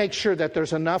never makes sure that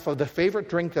there's enough of the favorite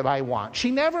drink that I want. She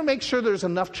never makes sure there's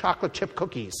enough chocolate chip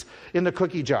cookies in the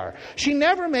cookie jar. She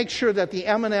never makes sure that the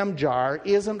M&M jar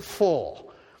isn't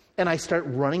full. And I start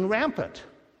running rampant.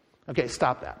 Okay,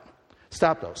 stop that.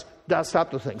 Stop those. Stop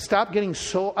the things. Stop getting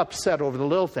so upset over the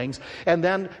little things and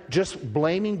then just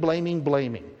blaming.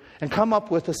 And come up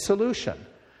with a solution.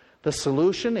 The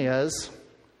solution is,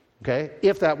 okay,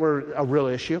 if that were a real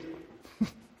issue,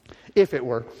 if it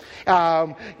were,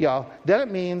 then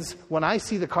it means when I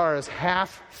see the car is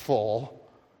half full,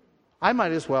 I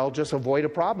might as well just avoid a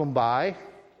problem by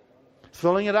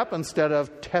filling it up instead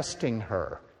of testing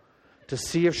her to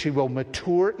see if she will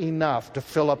mature enough to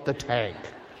fill up the tank.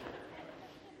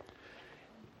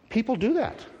 People do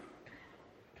that.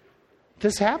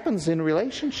 This happens in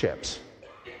relationships.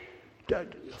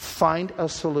 Find a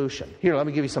solution. Here, let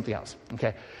me give you something else.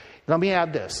 Okay, let me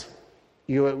add this.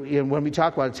 When we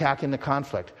talk about attacking the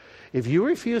conflict, if you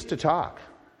refuse to talk,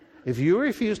 if you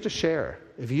refuse to share,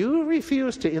 if you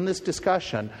refuse to, in this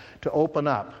discussion, to open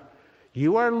up,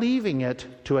 you are leaving it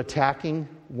to attacking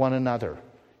one another.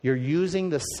 You're using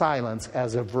the silence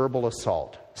as a verbal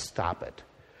assault. Stop it.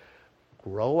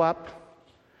 Grow up,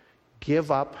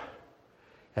 give up,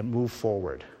 and move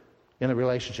forward in a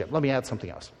relationship. Let me add something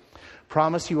else.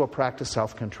 Promise you will practice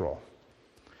self-control.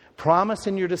 Promise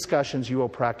in your discussions you will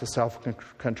practice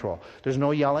self-control. There's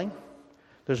no yelling.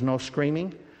 There's no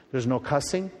screaming. There's no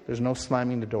cussing. There's no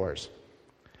slamming the doors.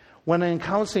 When in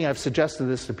counseling I've suggested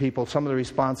this to people, some of the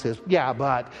response is, yeah,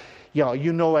 but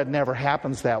you know it never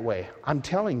happens that way. I'm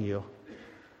telling you,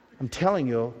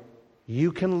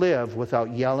 you can live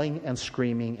without yelling and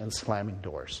screaming and slamming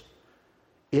doors.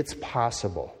 It's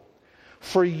possible.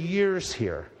 For years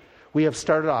here, we have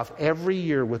started off every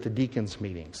year with the deacons'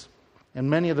 meetings. And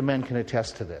many of the men can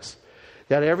attest to this.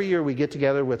 That every year we get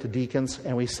together with the deacons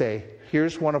and we say,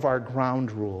 here's one of our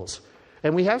ground rules.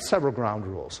 And we have several ground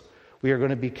rules. We are going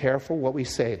to be careful what we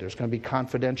say. There's going to be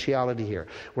confidentiality here.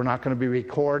 We're not going to be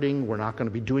recording. We're not going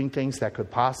to be doing things that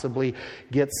could possibly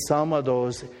get some of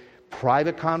those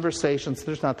private conversations.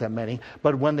 There's not that many.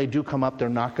 But when they do come up, they're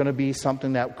not going to be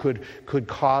something that could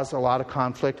cause a lot of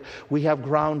conflict. We have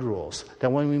ground rules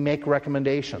that when we make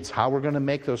recommendations, how we're going to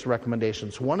make those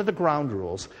recommendations. One of the ground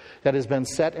rules that has been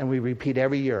set and we repeat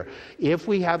every year, if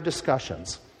we have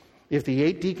discussions, if the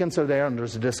 8 deacons are there and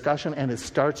there's a discussion and it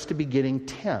starts to be getting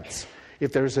tense,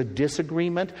 if there's a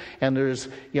disagreement and there's,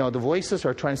 the voices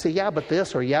are trying to say, yeah, but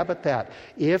this or yeah, but that.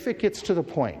 If it gets to the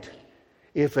point,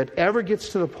 if it ever gets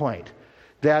to the point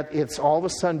that it's all of a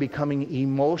sudden becoming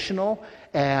emotional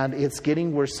and it's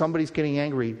getting where somebody's getting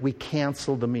angry, we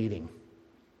cancel the meeting.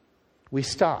 We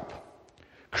stop.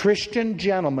 Christian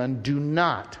gentlemen do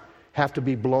not have to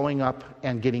be blowing up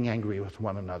and getting angry with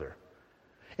one another.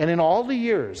 And in all the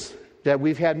years that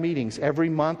we've had meetings every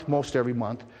month, most every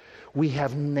month, we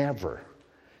have never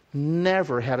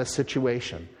had a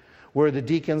situation where the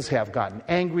deacons have gotten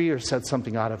angry or said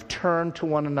something out of turn to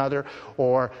one another.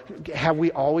 Or have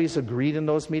we always agreed in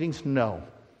those meetings? No.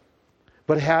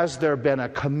 But has there been a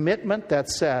commitment that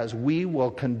says we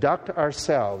will conduct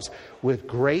ourselves with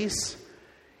grace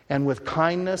and with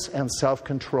kindness and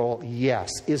self-control? Yes.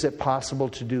 Is it possible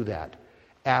to do that?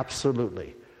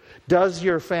 Absolutely. Does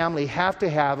your family have to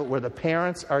have it where the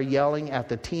parents are yelling at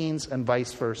the teens and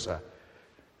vice versa?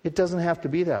 It doesn't have to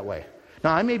be that way.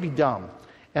 Now, I may be dumb,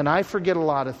 and I forget a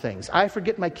lot of things. I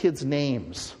forget my kids'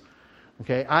 names.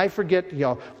 Okay? I forget,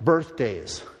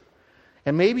 birthdays.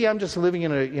 And maybe I'm just living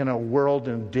in a world,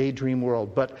 in a daydream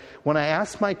world. But when I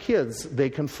ask my kids,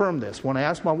 they confirm this. When I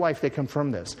ask my wife, they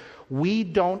confirm this. We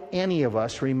don't, any of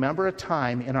us, remember a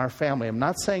time in our family. I'm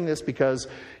not saying this because,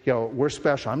 we're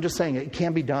special. I'm just saying it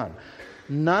can be done.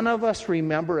 None of us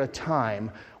remember a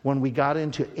time when we got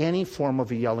into any form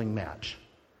of a yelling match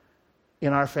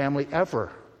in our family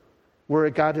ever, where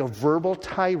it got a verbal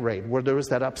tirade, where there was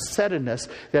that upsetness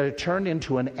that it turned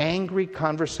into an angry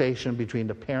conversation between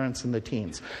the parents and the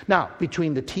teens. Now,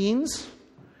 between the teens,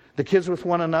 the kids with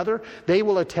one another, they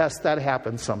will attest that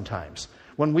happens sometimes.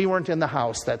 When we weren't in the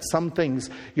house, that some things,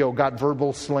 got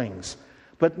verbal slings.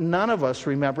 But none of us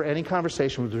remember any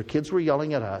conversation where the kids were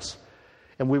yelling at us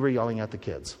and we were yelling at the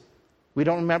kids. We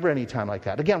don't remember any time like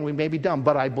that. Again, we may be dumb,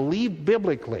 but I believe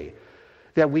biblically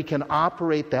that we can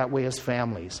operate that way as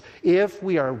families if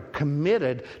we are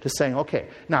committed to saying, okay,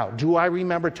 now, do I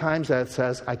remember times that it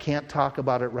says, I can't talk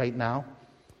about it right now?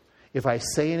 If I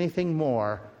say anything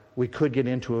more, we could get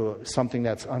into something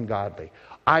that's ungodly.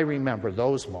 I remember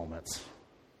those moments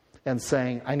and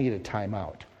saying, I need a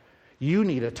timeout. You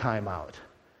need a timeout.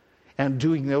 And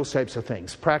doing those types of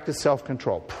things. Practice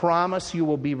self-control. Promise you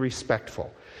will be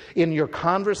respectful. In your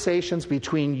conversations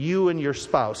between you and your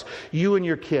spouse, you and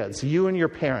your kids, you and your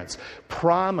parents,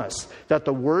 promise that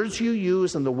the words you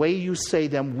use and the way you say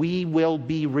them, we will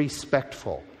be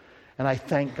respectful. And I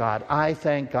thank God. I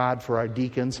thank God for our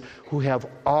deacons who have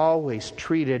always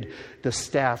treated the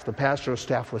staff, the pastoral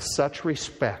staff, with such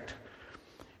respect,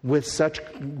 with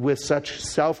such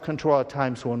self-control at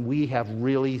times when we have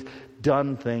really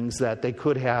done things that they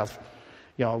could have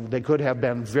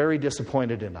been very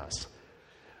disappointed in us.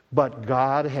 But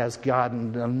God has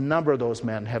gotten, a number of those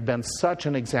men have been such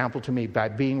an example to me by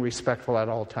being respectful at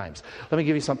all times. Let me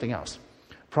give you something else.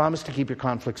 Promise to keep your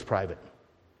conflicts private.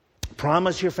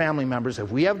 Promise your family members,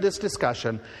 if we have this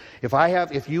discussion, if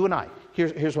you and I,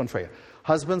 here's one for you.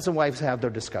 Husbands and wives have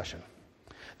their discussion.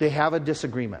 They have a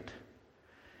disagreement.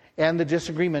 And the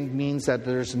disagreement means that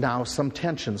there's now some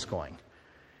tensions going.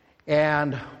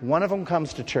 And one of them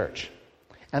comes to church,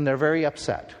 and they're very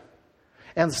upset.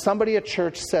 And somebody at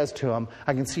church says to them,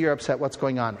 I can see you're upset, what's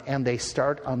going on? And they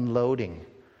start unloading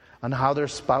on how their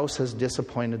spouse has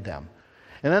disappointed them.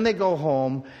 And then they go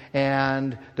home,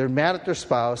 and they're mad at their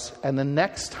spouse, and the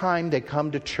next time they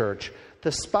come to church,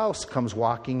 the spouse comes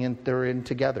walking in, they're in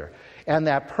together. And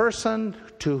that person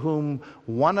to whom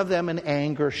one of them in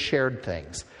anger shared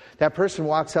things, that person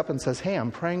walks up and says, hey,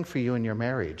 I'm praying for you in your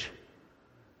marriage.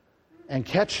 And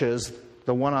catches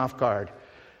the one off guard.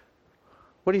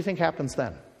 What do you think happens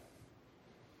then?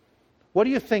 What do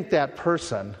you think that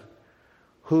person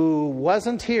who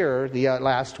wasn't here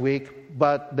last week,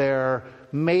 but their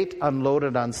mate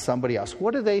unloaded on somebody else,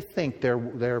 what do they think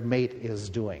their mate is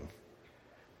doing?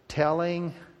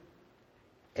 Telling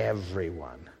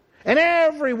everyone. And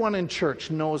everyone in church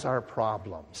knows our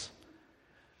problems.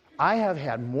 I have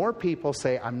had more people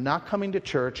say, I'm not coming to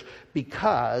church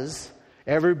because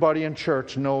everybody in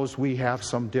church knows we have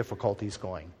some difficulties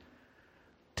going.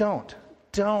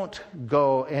 Don't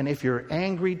go, and if you're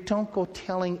angry, don't go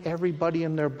telling everybody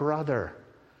and their brother.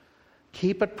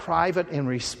 Keep it private and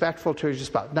respectful to your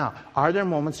spouse. Now, are there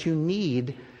moments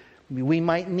we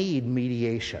might need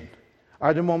mediation?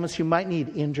 Are there moments you might need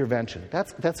intervention?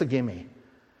 That's a gimme.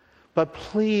 But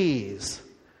please,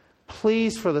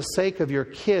 for the sake of your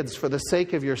kids, for the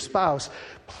sake of your spouse,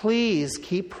 please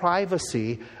keep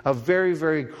privacy a very,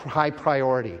 very high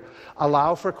priority.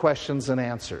 Allow for questions and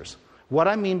answers. What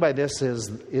I mean by this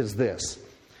is this.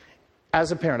 As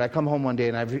a parent, I come home one day,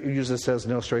 and I've used this as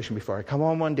an illustration before. I come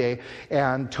home one day,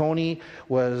 and Tony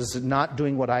was not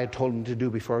doing what I had told him to do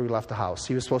before we left the house.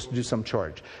 He was supposed to do some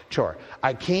chore.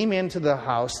 I came into the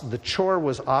house. The chore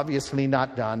was obviously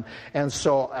not done, and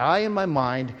so I, in my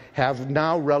mind, have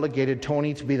now relegated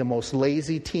Tony to be the most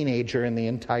lazy teenager in the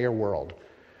entire world.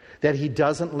 That he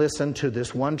doesn't listen to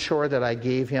this one chore that I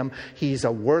gave him. He's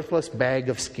a worthless bag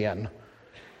of skin.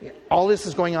 All this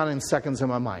is going on in seconds in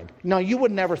my mind. Now, you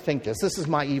would never think this. This is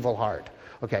my evil heart.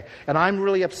 Okay, and I'm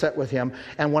really upset with him.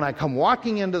 And when I come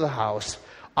walking into the house,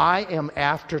 I am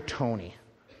after Tony.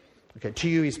 Okay, to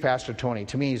you, he's Pastor Tony.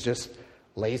 To me, he's just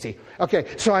lazy. Okay,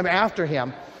 so I'm after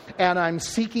him, and I'm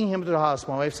seeking him to the house.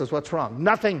 My wife says, "What's wrong?"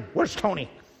 "Nothing. Where's Tony?"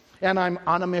 And I'm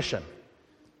on a mission.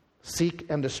 Seek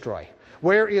and destroy.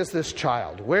 Where is this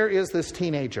child? Where is this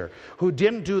teenager who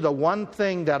didn't do the one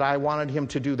thing that I wanted him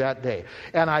to do that day?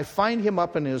 And I find him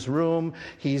up in his room.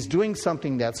 He's doing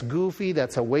something that's goofy,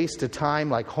 that's a waste of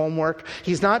time, like homework.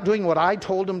 He's not doing what I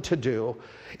told him to do.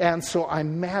 And so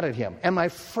I'm mad at him. And my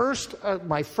first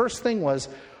thing was,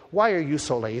 "Why are you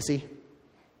so lazy?"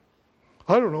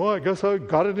 "I don't know, I guess I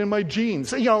got it in my genes."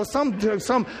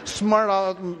 Some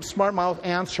smart mouth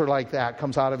answer like that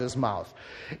comes out of his mouth.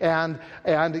 And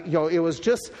it was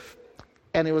just,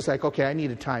 and it was like, okay, I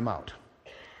need a timeout.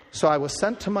 So I was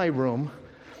sent to my room,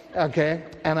 okay,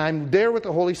 and I'm there with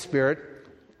the Holy Spirit.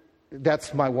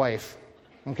 That's my wife,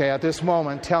 okay, at this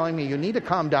moment, telling me, "You need to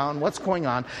calm down, what's going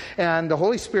on?" And the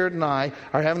Holy Spirit and I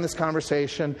are having this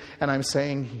conversation, and I'm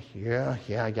saying, yeah.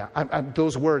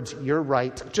 Those words, "You're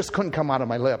right," just couldn't come out of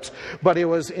my lips. But it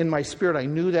was in my spirit. I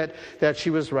knew that she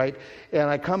was right. And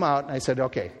I come out, and I said,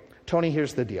 "Okay, Tony,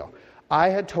 here's the deal. I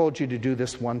had told you to do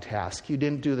this one task. You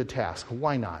didn't do the task.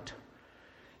 Why not?"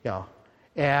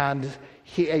 And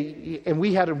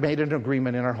we had made an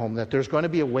agreement in our home that there's going to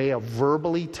be a way of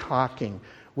verbally talking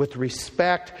with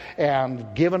respect and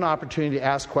give an opportunity to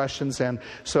ask questions. And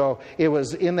so it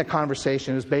was in the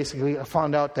conversation, it was basically, I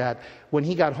found out that when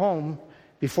he got home,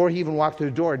 before he even walked through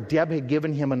the door, Deb had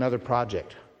given him another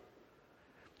project.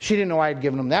 She didn't know I had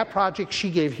given him that project.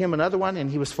 She gave him another one,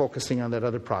 and he was focusing on that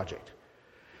other project.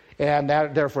 And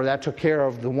therefore, that took care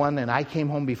of the one, and I came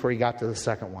home before he got to the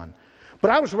second one. But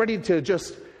I was ready to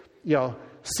just,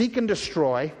 seek and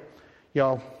destroy.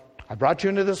 I brought you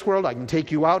into this world, I can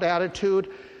take you out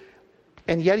attitude.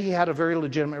 And yet he had a very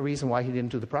legitimate reason why he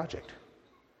didn't do the project.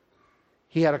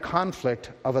 He had a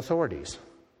conflict of authorities.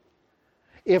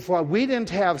 If we didn't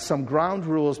have some ground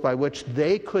rules by which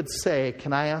they could say,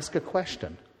 "Can I ask a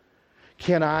question?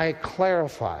 Can I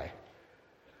clarify?"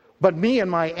 But me and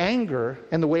my anger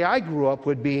and the way I grew up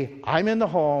would be, I'm in the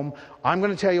home, I'm going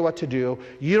to tell you what to do.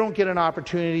 You don't get an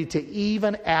opportunity to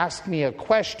even ask me a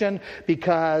question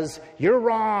because you're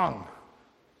wrong.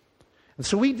 And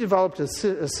so we developed a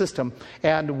system,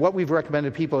 and what we've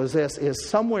recommended people is this, is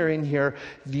somewhere in here,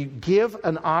 you give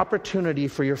an opportunity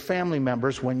for your family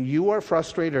members when you are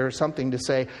frustrated or something to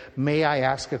say, "May I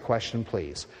ask a question,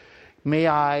 please? May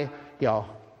I,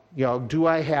 do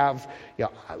I have,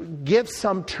 give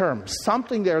some term,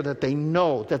 something there that they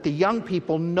know, that the young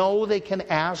people know they can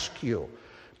ask you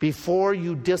before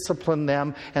you discipline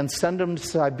them and send them to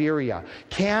Siberia.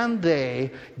 Can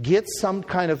they get some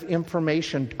kind of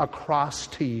information across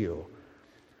to you?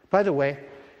 By the way,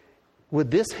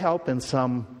 would this help in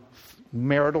some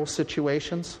marital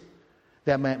situations?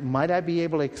 That might I be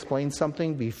able to explain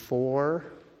something before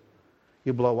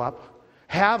you blow up?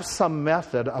 Have some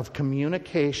method of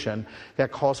communication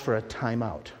that calls for a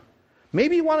timeout.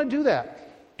 Maybe you want to do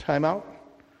that. Timeout.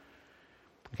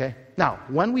 Okay. Now,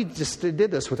 when we just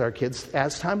did this with our kids,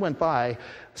 as time went by,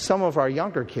 some of our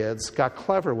younger kids got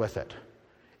clever with it.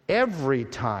 Every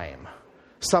time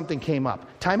something came up,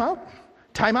 timeout,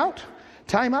 timeout,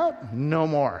 timeout, no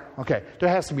more. Okay. There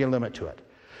has to be a limit to it.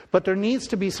 But there needs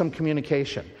to be some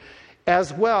communication.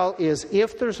 As well as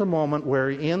if there's a moment where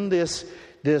in this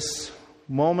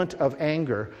moment of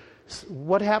anger,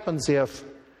 what happens if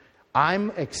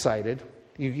I'm excited?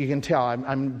 You can tell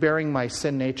I'm bearing my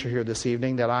sin nature here this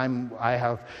evening, that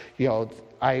I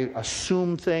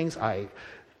assume things. I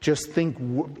just think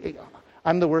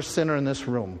I'm the worst sinner in this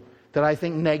room, that I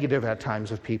think negative at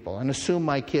times of people and assume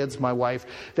my kids, my wife,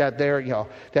 that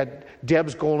that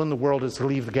Deb's goal in the world is to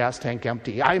leave the gas tank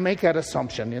empty. I make that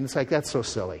assumption, and it's like, that's so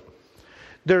silly.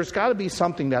 There's got to be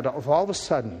something that all of a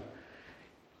sudden,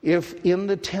 if in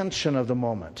the tension of the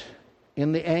moment,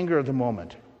 in the anger of the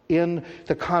moment, in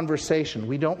the conversation,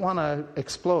 we don't want to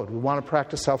explode. We want to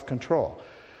practice self-control.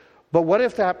 But what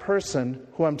if that person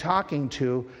who I'm talking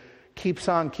to keeps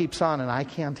on, and I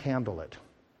can't handle it?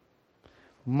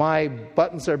 My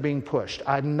buttons are being pushed.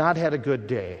 I've not had a good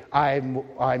day.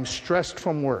 I'm stressed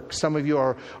from work. Some of you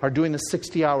are doing the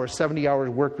 60-hour,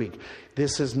 70-hour work week.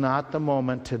 This is not the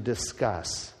moment to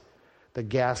discuss. The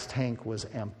gas tank was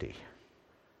empty.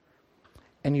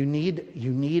 And you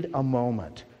need a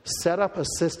moment. Set up a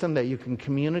system that you can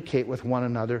communicate with one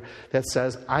another that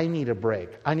says, I need a break.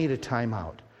 I need a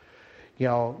timeout.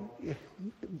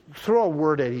 Throw a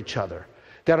word at each other.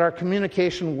 That our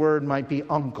communication word might be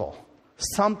uncle.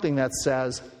 Something that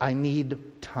says, I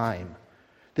need time.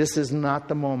 This is not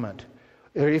the moment.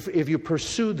 If you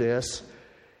pursue this,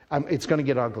 it's going to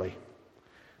get ugly.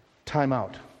 Time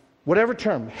out. Whatever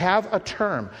term, have a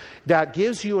term that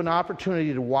gives you an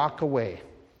opportunity to walk away.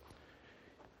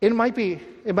 It might be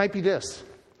this.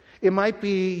 It might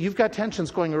be you've got tensions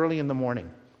going early in the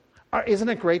morning. Isn't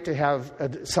it great to have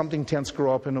something tense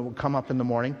grow up and it will come up in the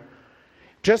morning?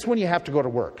 Just when you have to go to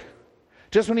work.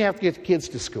 Just when you have to get kids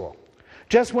to school.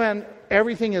 Just when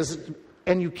everything is,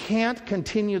 and you can't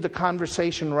continue the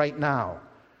conversation right now.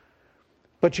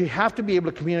 But you have to be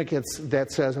able to communicate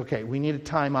that says, okay, we need a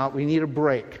timeout, we need a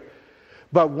break.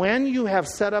 But when you have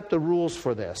set up the rules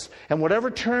for this, and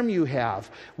whatever term you have,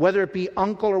 whether it be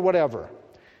uncle or whatever,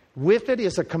 with it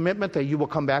is a commitment that you will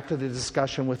come back to the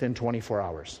discussion within 24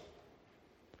 hours.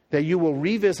 That you will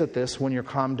revisit this when you're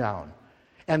calmed down.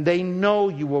 And they know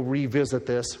you will revisit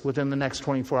this within the next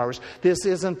 24 hours. This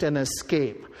isn't an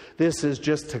escape. This is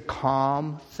just to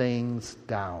calm things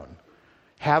down.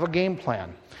 Have a game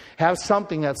plan. Have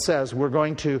something that says we're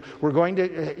going to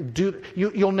do.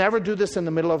 You'll never do this in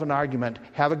the middle of an argument.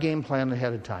 Have a game plan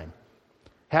ahead of time.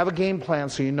 Have a game plan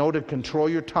so you know to control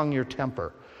your tongue, your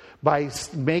temper, by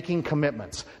making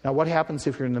commitments. Now, what happens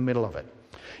if you're in the middle of it?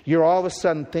 You're all of a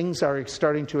sudden things are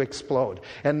starting to explode,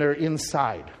 and they're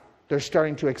inside. They're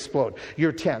starting to explode.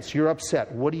 You're tense. You're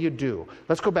upset. What do?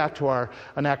 Let's go back to our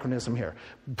anachronism here.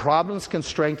 Problems can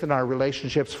strengthen our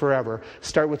relationships forever.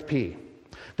 Start with P.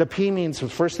 The P means the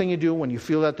first thing you do when you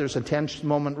feel that there's a tense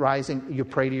moment rising, you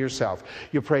pray to yourself.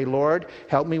 You pray, Lord,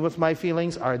 help me with my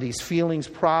feelings. Are these feelings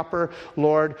proper?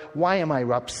 Lord, why am I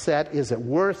upset? Is it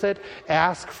worth it?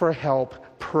 Ask for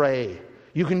help. Pray.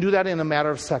 You can do that in a matter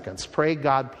of seconds. Pray,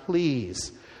 God,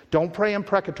 please. Don't pray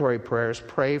imprecatory prayers.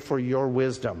 Pray for your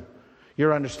wisdom.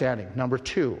 Your understanding. Number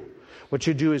 2, what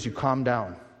you do is you calm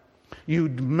down. You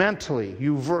mentally,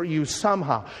 you work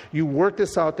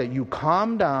this out that you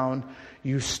calm down,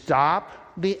 you stop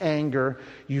the anger,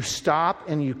 you stop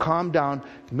and you calm down.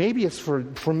 Maybe it's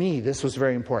for me, this was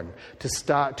very important,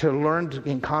 to learn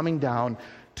in calming down,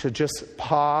 to just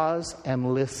pause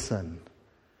and listen.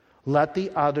 Let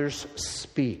the others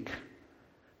speak.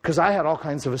 Because I had all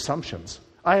kinds of assumptions.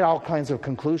 I had all kinds of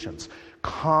conclusions.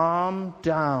 Calm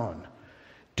down.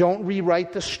 Don't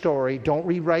rewrite the story. Don't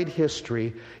rewrite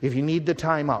history. If you need the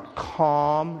time out,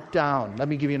 calm down. Let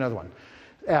me give you another one.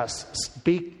 S,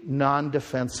 speak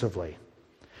non-defensively.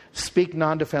 Speak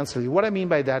non-defensively. What I mean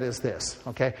by that is this,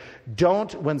 okay?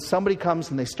 When somebody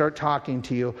comes and they start talking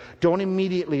to you, don't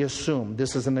immediately assume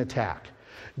this is an attack.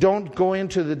 Don't go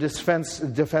into the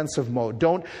defensive mode.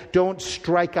 Don't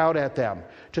strike out at them.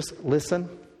 Just listen.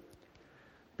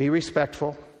 Be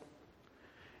respectful.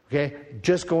 Okay,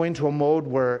 just go into a mode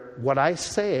where what I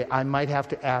say, I might have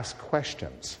to ask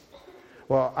questions.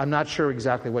 Well, I'm not sure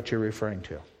exactly what you're referring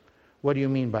to. What do you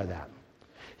mean by that?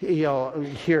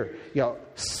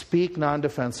 Speak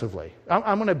non-defensively.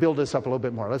 I'm going to build this up a little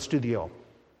bit more. Let's do the O.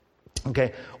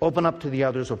 Okay, open up to the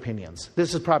other's opinions.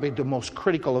 This is probably the most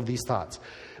critical of these thoughts.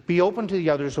 Be open to the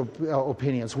other's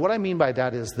opinions. What I mean by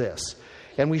that is this.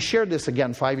 And we shared this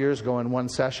again 5 years ago in one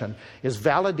session, is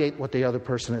validate what the other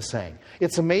person is saying.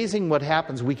 It's amazing what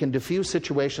happens. We can diffuse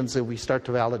situations if we start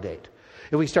to validate.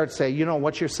 If we start to say,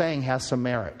 what you're saying has some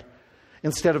merit,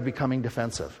 instead of becoming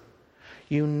defensive.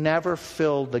 You never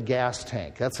fill the gas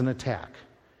tank. That's an attack.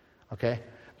 Okay?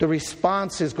 The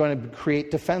response is going to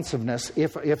create defensiveness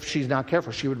if she's not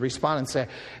careful. She would respond and say,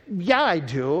 yeah, I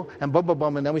do, and boom, boom,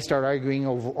 boom, and then we start arguing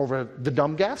over the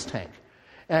dumb gas tank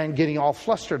and getting all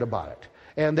flustered about it.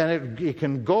 And then it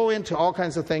can go into all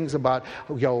kinds of things about,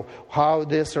 how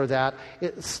this or that.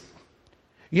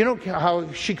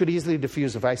 How she could easily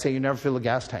diffuse if I say you never fill a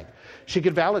gas tank. She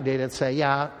could validate it and say,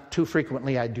 yeah, too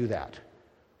frequently I do that.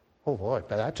 Oh boy,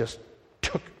 but that just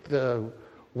took the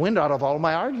wind out of all of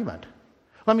my argument.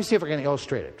 Let me see if I can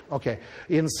illustrate it. Okay,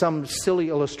 in some silly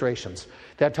illustrations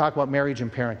that talk about marriage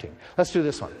and parenting. Let's do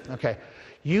this one. Okay,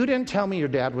 you didn't tell me your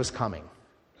dad was coming.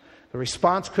 The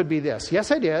response could be this. Yes,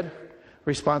 I did.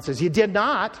 Response is, you did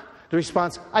not. The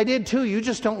response, I did too, you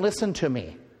just don't listen to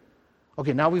me.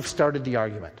 Okay, now we've started the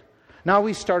argument. Now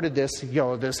we started this,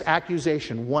 this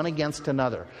accusation, one against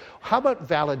another. How about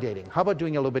validating? How about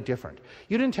doing a little bit different?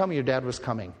 You didn't tell me your dad was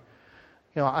coming.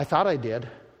 I thought I did.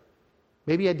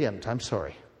 Maybe I didn't. I'm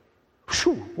sorry.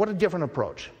 Whew, what a different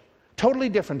approach. Totally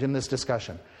different in this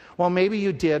discussion. Well, maybe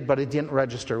you did, but it didn't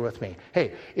register with me.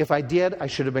 Hey, if I did, I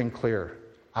should have been clear.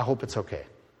 I hope it's okay.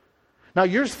 Now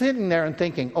you're sitting there and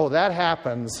thinking, oh, that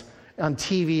happens on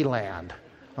TV land.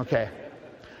 Okay.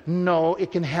 No,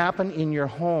 it can happen in your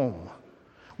home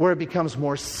where it becomes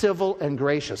more civil and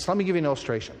gracious. Let me give you an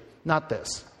illustration. Not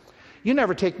this. You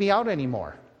never take me out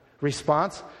anymore.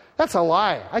 Response? That's a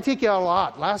lie. I take you out a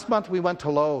lot. Last month we went to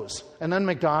Lowe's and then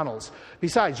McDonald's.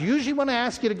 Besides, usually when I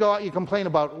ask you to go out, you complain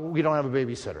about we don't have a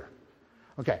babysitter.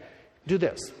 Okay, do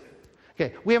this.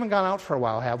 Okay, we haven't gone out for a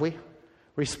while, have we?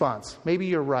 Response, maybe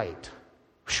you're right.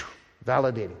 Whew,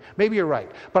 validating. Maybe you're right.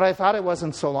 But I thought it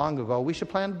wasn't so long ago. We should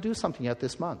plan to do something yet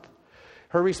this month.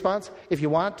 Her response, if you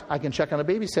want, I can check on a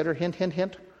babysitter. Hint, hint,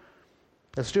 hint.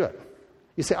 Let's do it.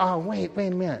 You say, oh, wait a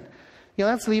minute.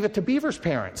 Let's leave it to Beaver's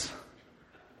parents.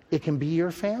 It can be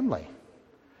your family.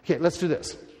 Okay, let's do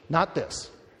this. Not this.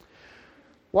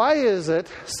 Why is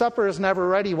it supper is never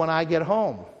ready when I get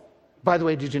home? By the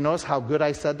way, did you notice how good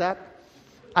I said that?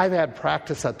 I've had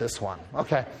practice at this one.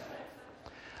 Okay.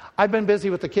 I've been busy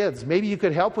with the kids. Maybe you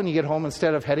could help when you get home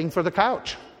instead of heading for the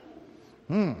couch.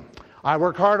 I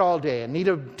work hard all day and need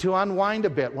to unwind a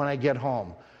bit when I get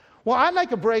home. Well, I'd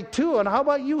like a break too, and how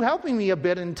about you helping me a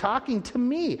bit and talking to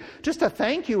me? Just a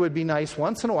thank you would be nice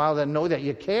once in a while to know that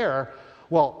you care.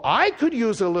 Well, I could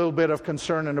use a little bit of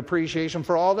concern and appreciation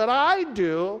for all that I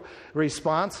do.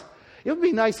 Response, it would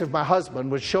be nice if my husband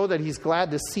would show that he's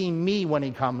glad to see me when he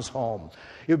comes home.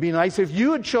 It would be nice if you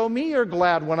would show me you're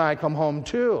glad when I come home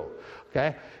too.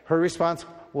 Okay? Her response,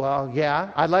 well,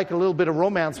 yeah, I'd like a little bit of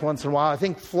romance once in a while. I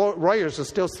think Royers is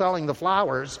still selling the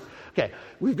flowers. Okay,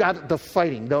 we've got the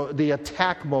fighting, the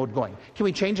attack mode going. Can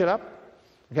we change it up?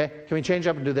 Okay, can we change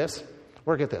up and do this?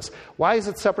 Work at this. Why is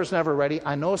it supper's never ready?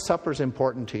 I know supper's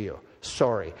important to you.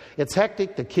 Sorry. It's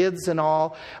hectic, the kids and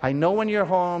all. I know when you're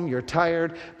home, you're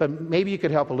tired, but maybe you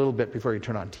could help a little bit before you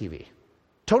turn on TV.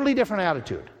 Totally different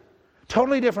attitude.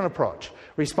 Totally different approach.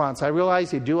 Response, I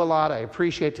realize you do a lot. I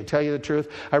appreciate, to tell you the truth,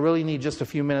 I really need just a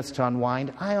few minutes to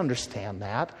unwind. I understand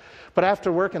that. But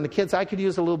after work and the kids, I could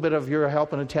use a little bit of your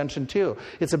help and attention too.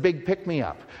 It's a big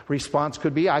pick-me-up. Response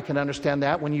could be, I can understand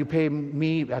that. When you pay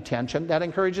me attention, that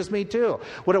encourages me too.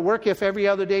 Would it work if every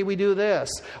other day we do this?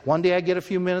 One day I get a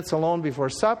few minutes alone before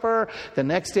supper. The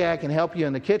next day I can help you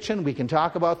in the kitchen. We can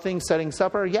talk about things, setting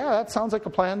supper. Yeah, that sounds like a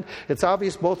plan. It's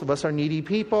obvious both of us are needy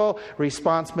people.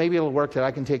 Response, maybe it'll work that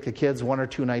I can take the kids 1 or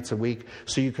 2 nights a week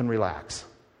so you can relax.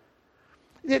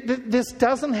 This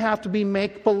doesn't have to be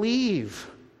make-believe.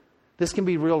 This can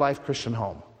be real-life Christian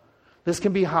home. This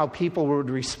can be how people would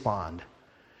respond.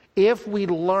 If we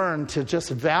learn to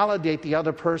just validate the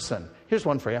other person. Here's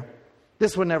one for you.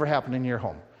 This would never happen in your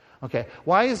home. Okay,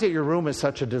 why is it your room is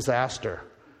such a disaster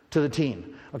to the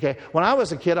teen? Okay, when I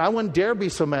was a kid, I wouldn't dare be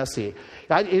so messy.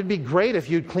 It'd be great if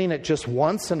you'd clean it just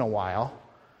once in a while.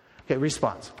 Okay,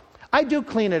 response. I do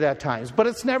clean it at times, but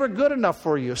it's never good enough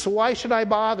for you, so why should I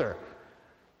bother?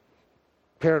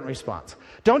 Parent response.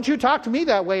 Don't you talk to me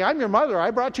that way. I'm your mother. I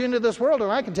brought you into this world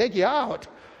and I can take you out.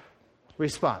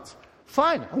 Response.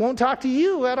 Fine. I won't talk to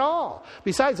you at all.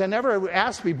 Besides, I never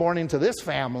asked to be born into this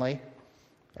family.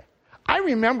 I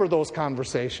remember those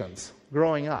conversations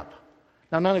growing up.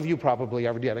 Now, none of you probably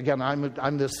ever did. Again,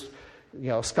 I'm this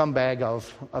scumbag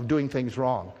of doing things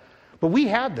wrong. But we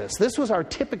had this. This was our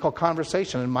typical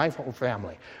conversation in my whole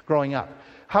family growing up.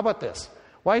 How about this?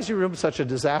 Why is your room such a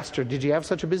disaster? Did you have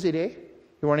such a busy day?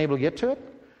 You weren't able to get to it?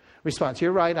 Response,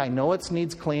 you're right. I know it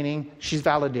needs cleaning. She's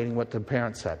validating what the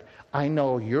parent said. I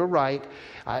know, you're right.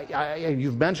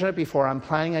 You've mentioned it before. I'm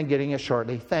planning on getting it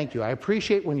shortly. Thank you. I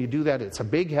appreciate when you do that. It's a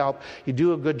big help. You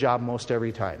do a good job most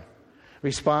every time.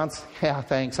 Response, yeah,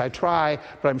 thanks. I try,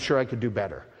 but I'm sure I could do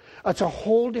better. It's a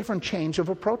whole different change of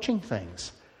approaching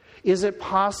things. Is it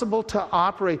possible to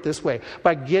operate this way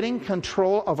by getting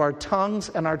control of our tongues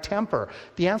and our temper?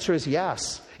 The answer is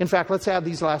yes. In fact, let's add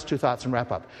these last 2 thoughts and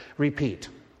wrap up. Repeat.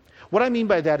 What I mean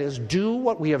by that is do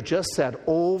what we have just said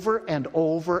over and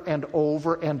over and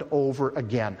over and over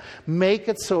again. Make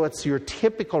it so it's your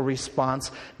typical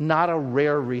response, not a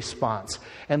rare response.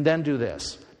 And then do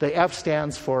this. The F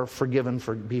stands for forgiven,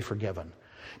 be forgiven.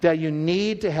 That you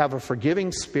need to have a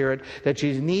forgiving spirit, that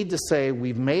you need to say,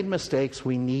 we've made mistakes,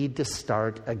 we need to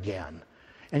start again.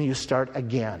 And you start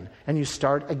again, and you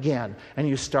start again, and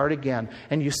you start again.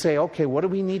 And you say, okay, what do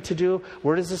we need to do?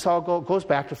 Where does this all go? It goes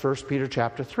back to 1 Peter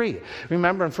chapter 3.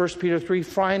 Remember in 1 Peter 3,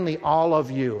 finally, all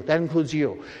of you, that includes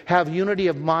you, have unity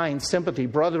of mind, sympathy,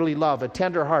 brotherly love, a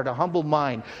tender heart, a humble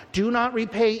mind. Do not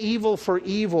repay evil for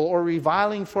evil or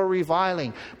reviling for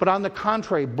reviling, but on the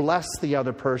contrary, bless the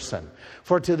other person.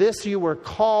 For to this you were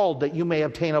called, that you may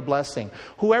obtain a blessing.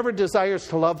 Whoever desires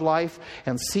to love life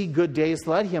and see good days,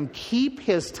 let him keep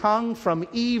his tongue from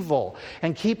evil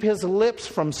and keep his lips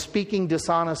from speaking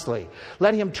dishonestly.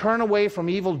 Let him turn away from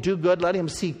evil, do good. Let him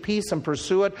seek peace and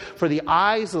pursue it. For the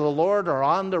eyes of the Lord are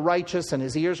on the righteous, and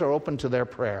his ears are open to their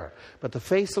prayer. But the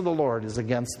face of the Lord is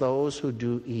against those who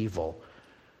do evil.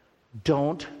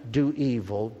 Don't do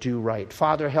evil, do right.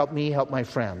 Father, help me, help my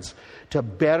friends to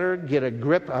better get a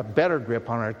better grip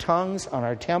on our tongues, on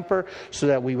our temper, so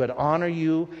that we would honor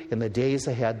you in the days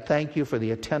ahead. Thank you for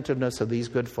the attentiveness of these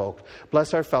good folk.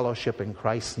 Bless our fellowship in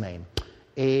Christ's name.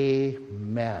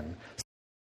 Amen.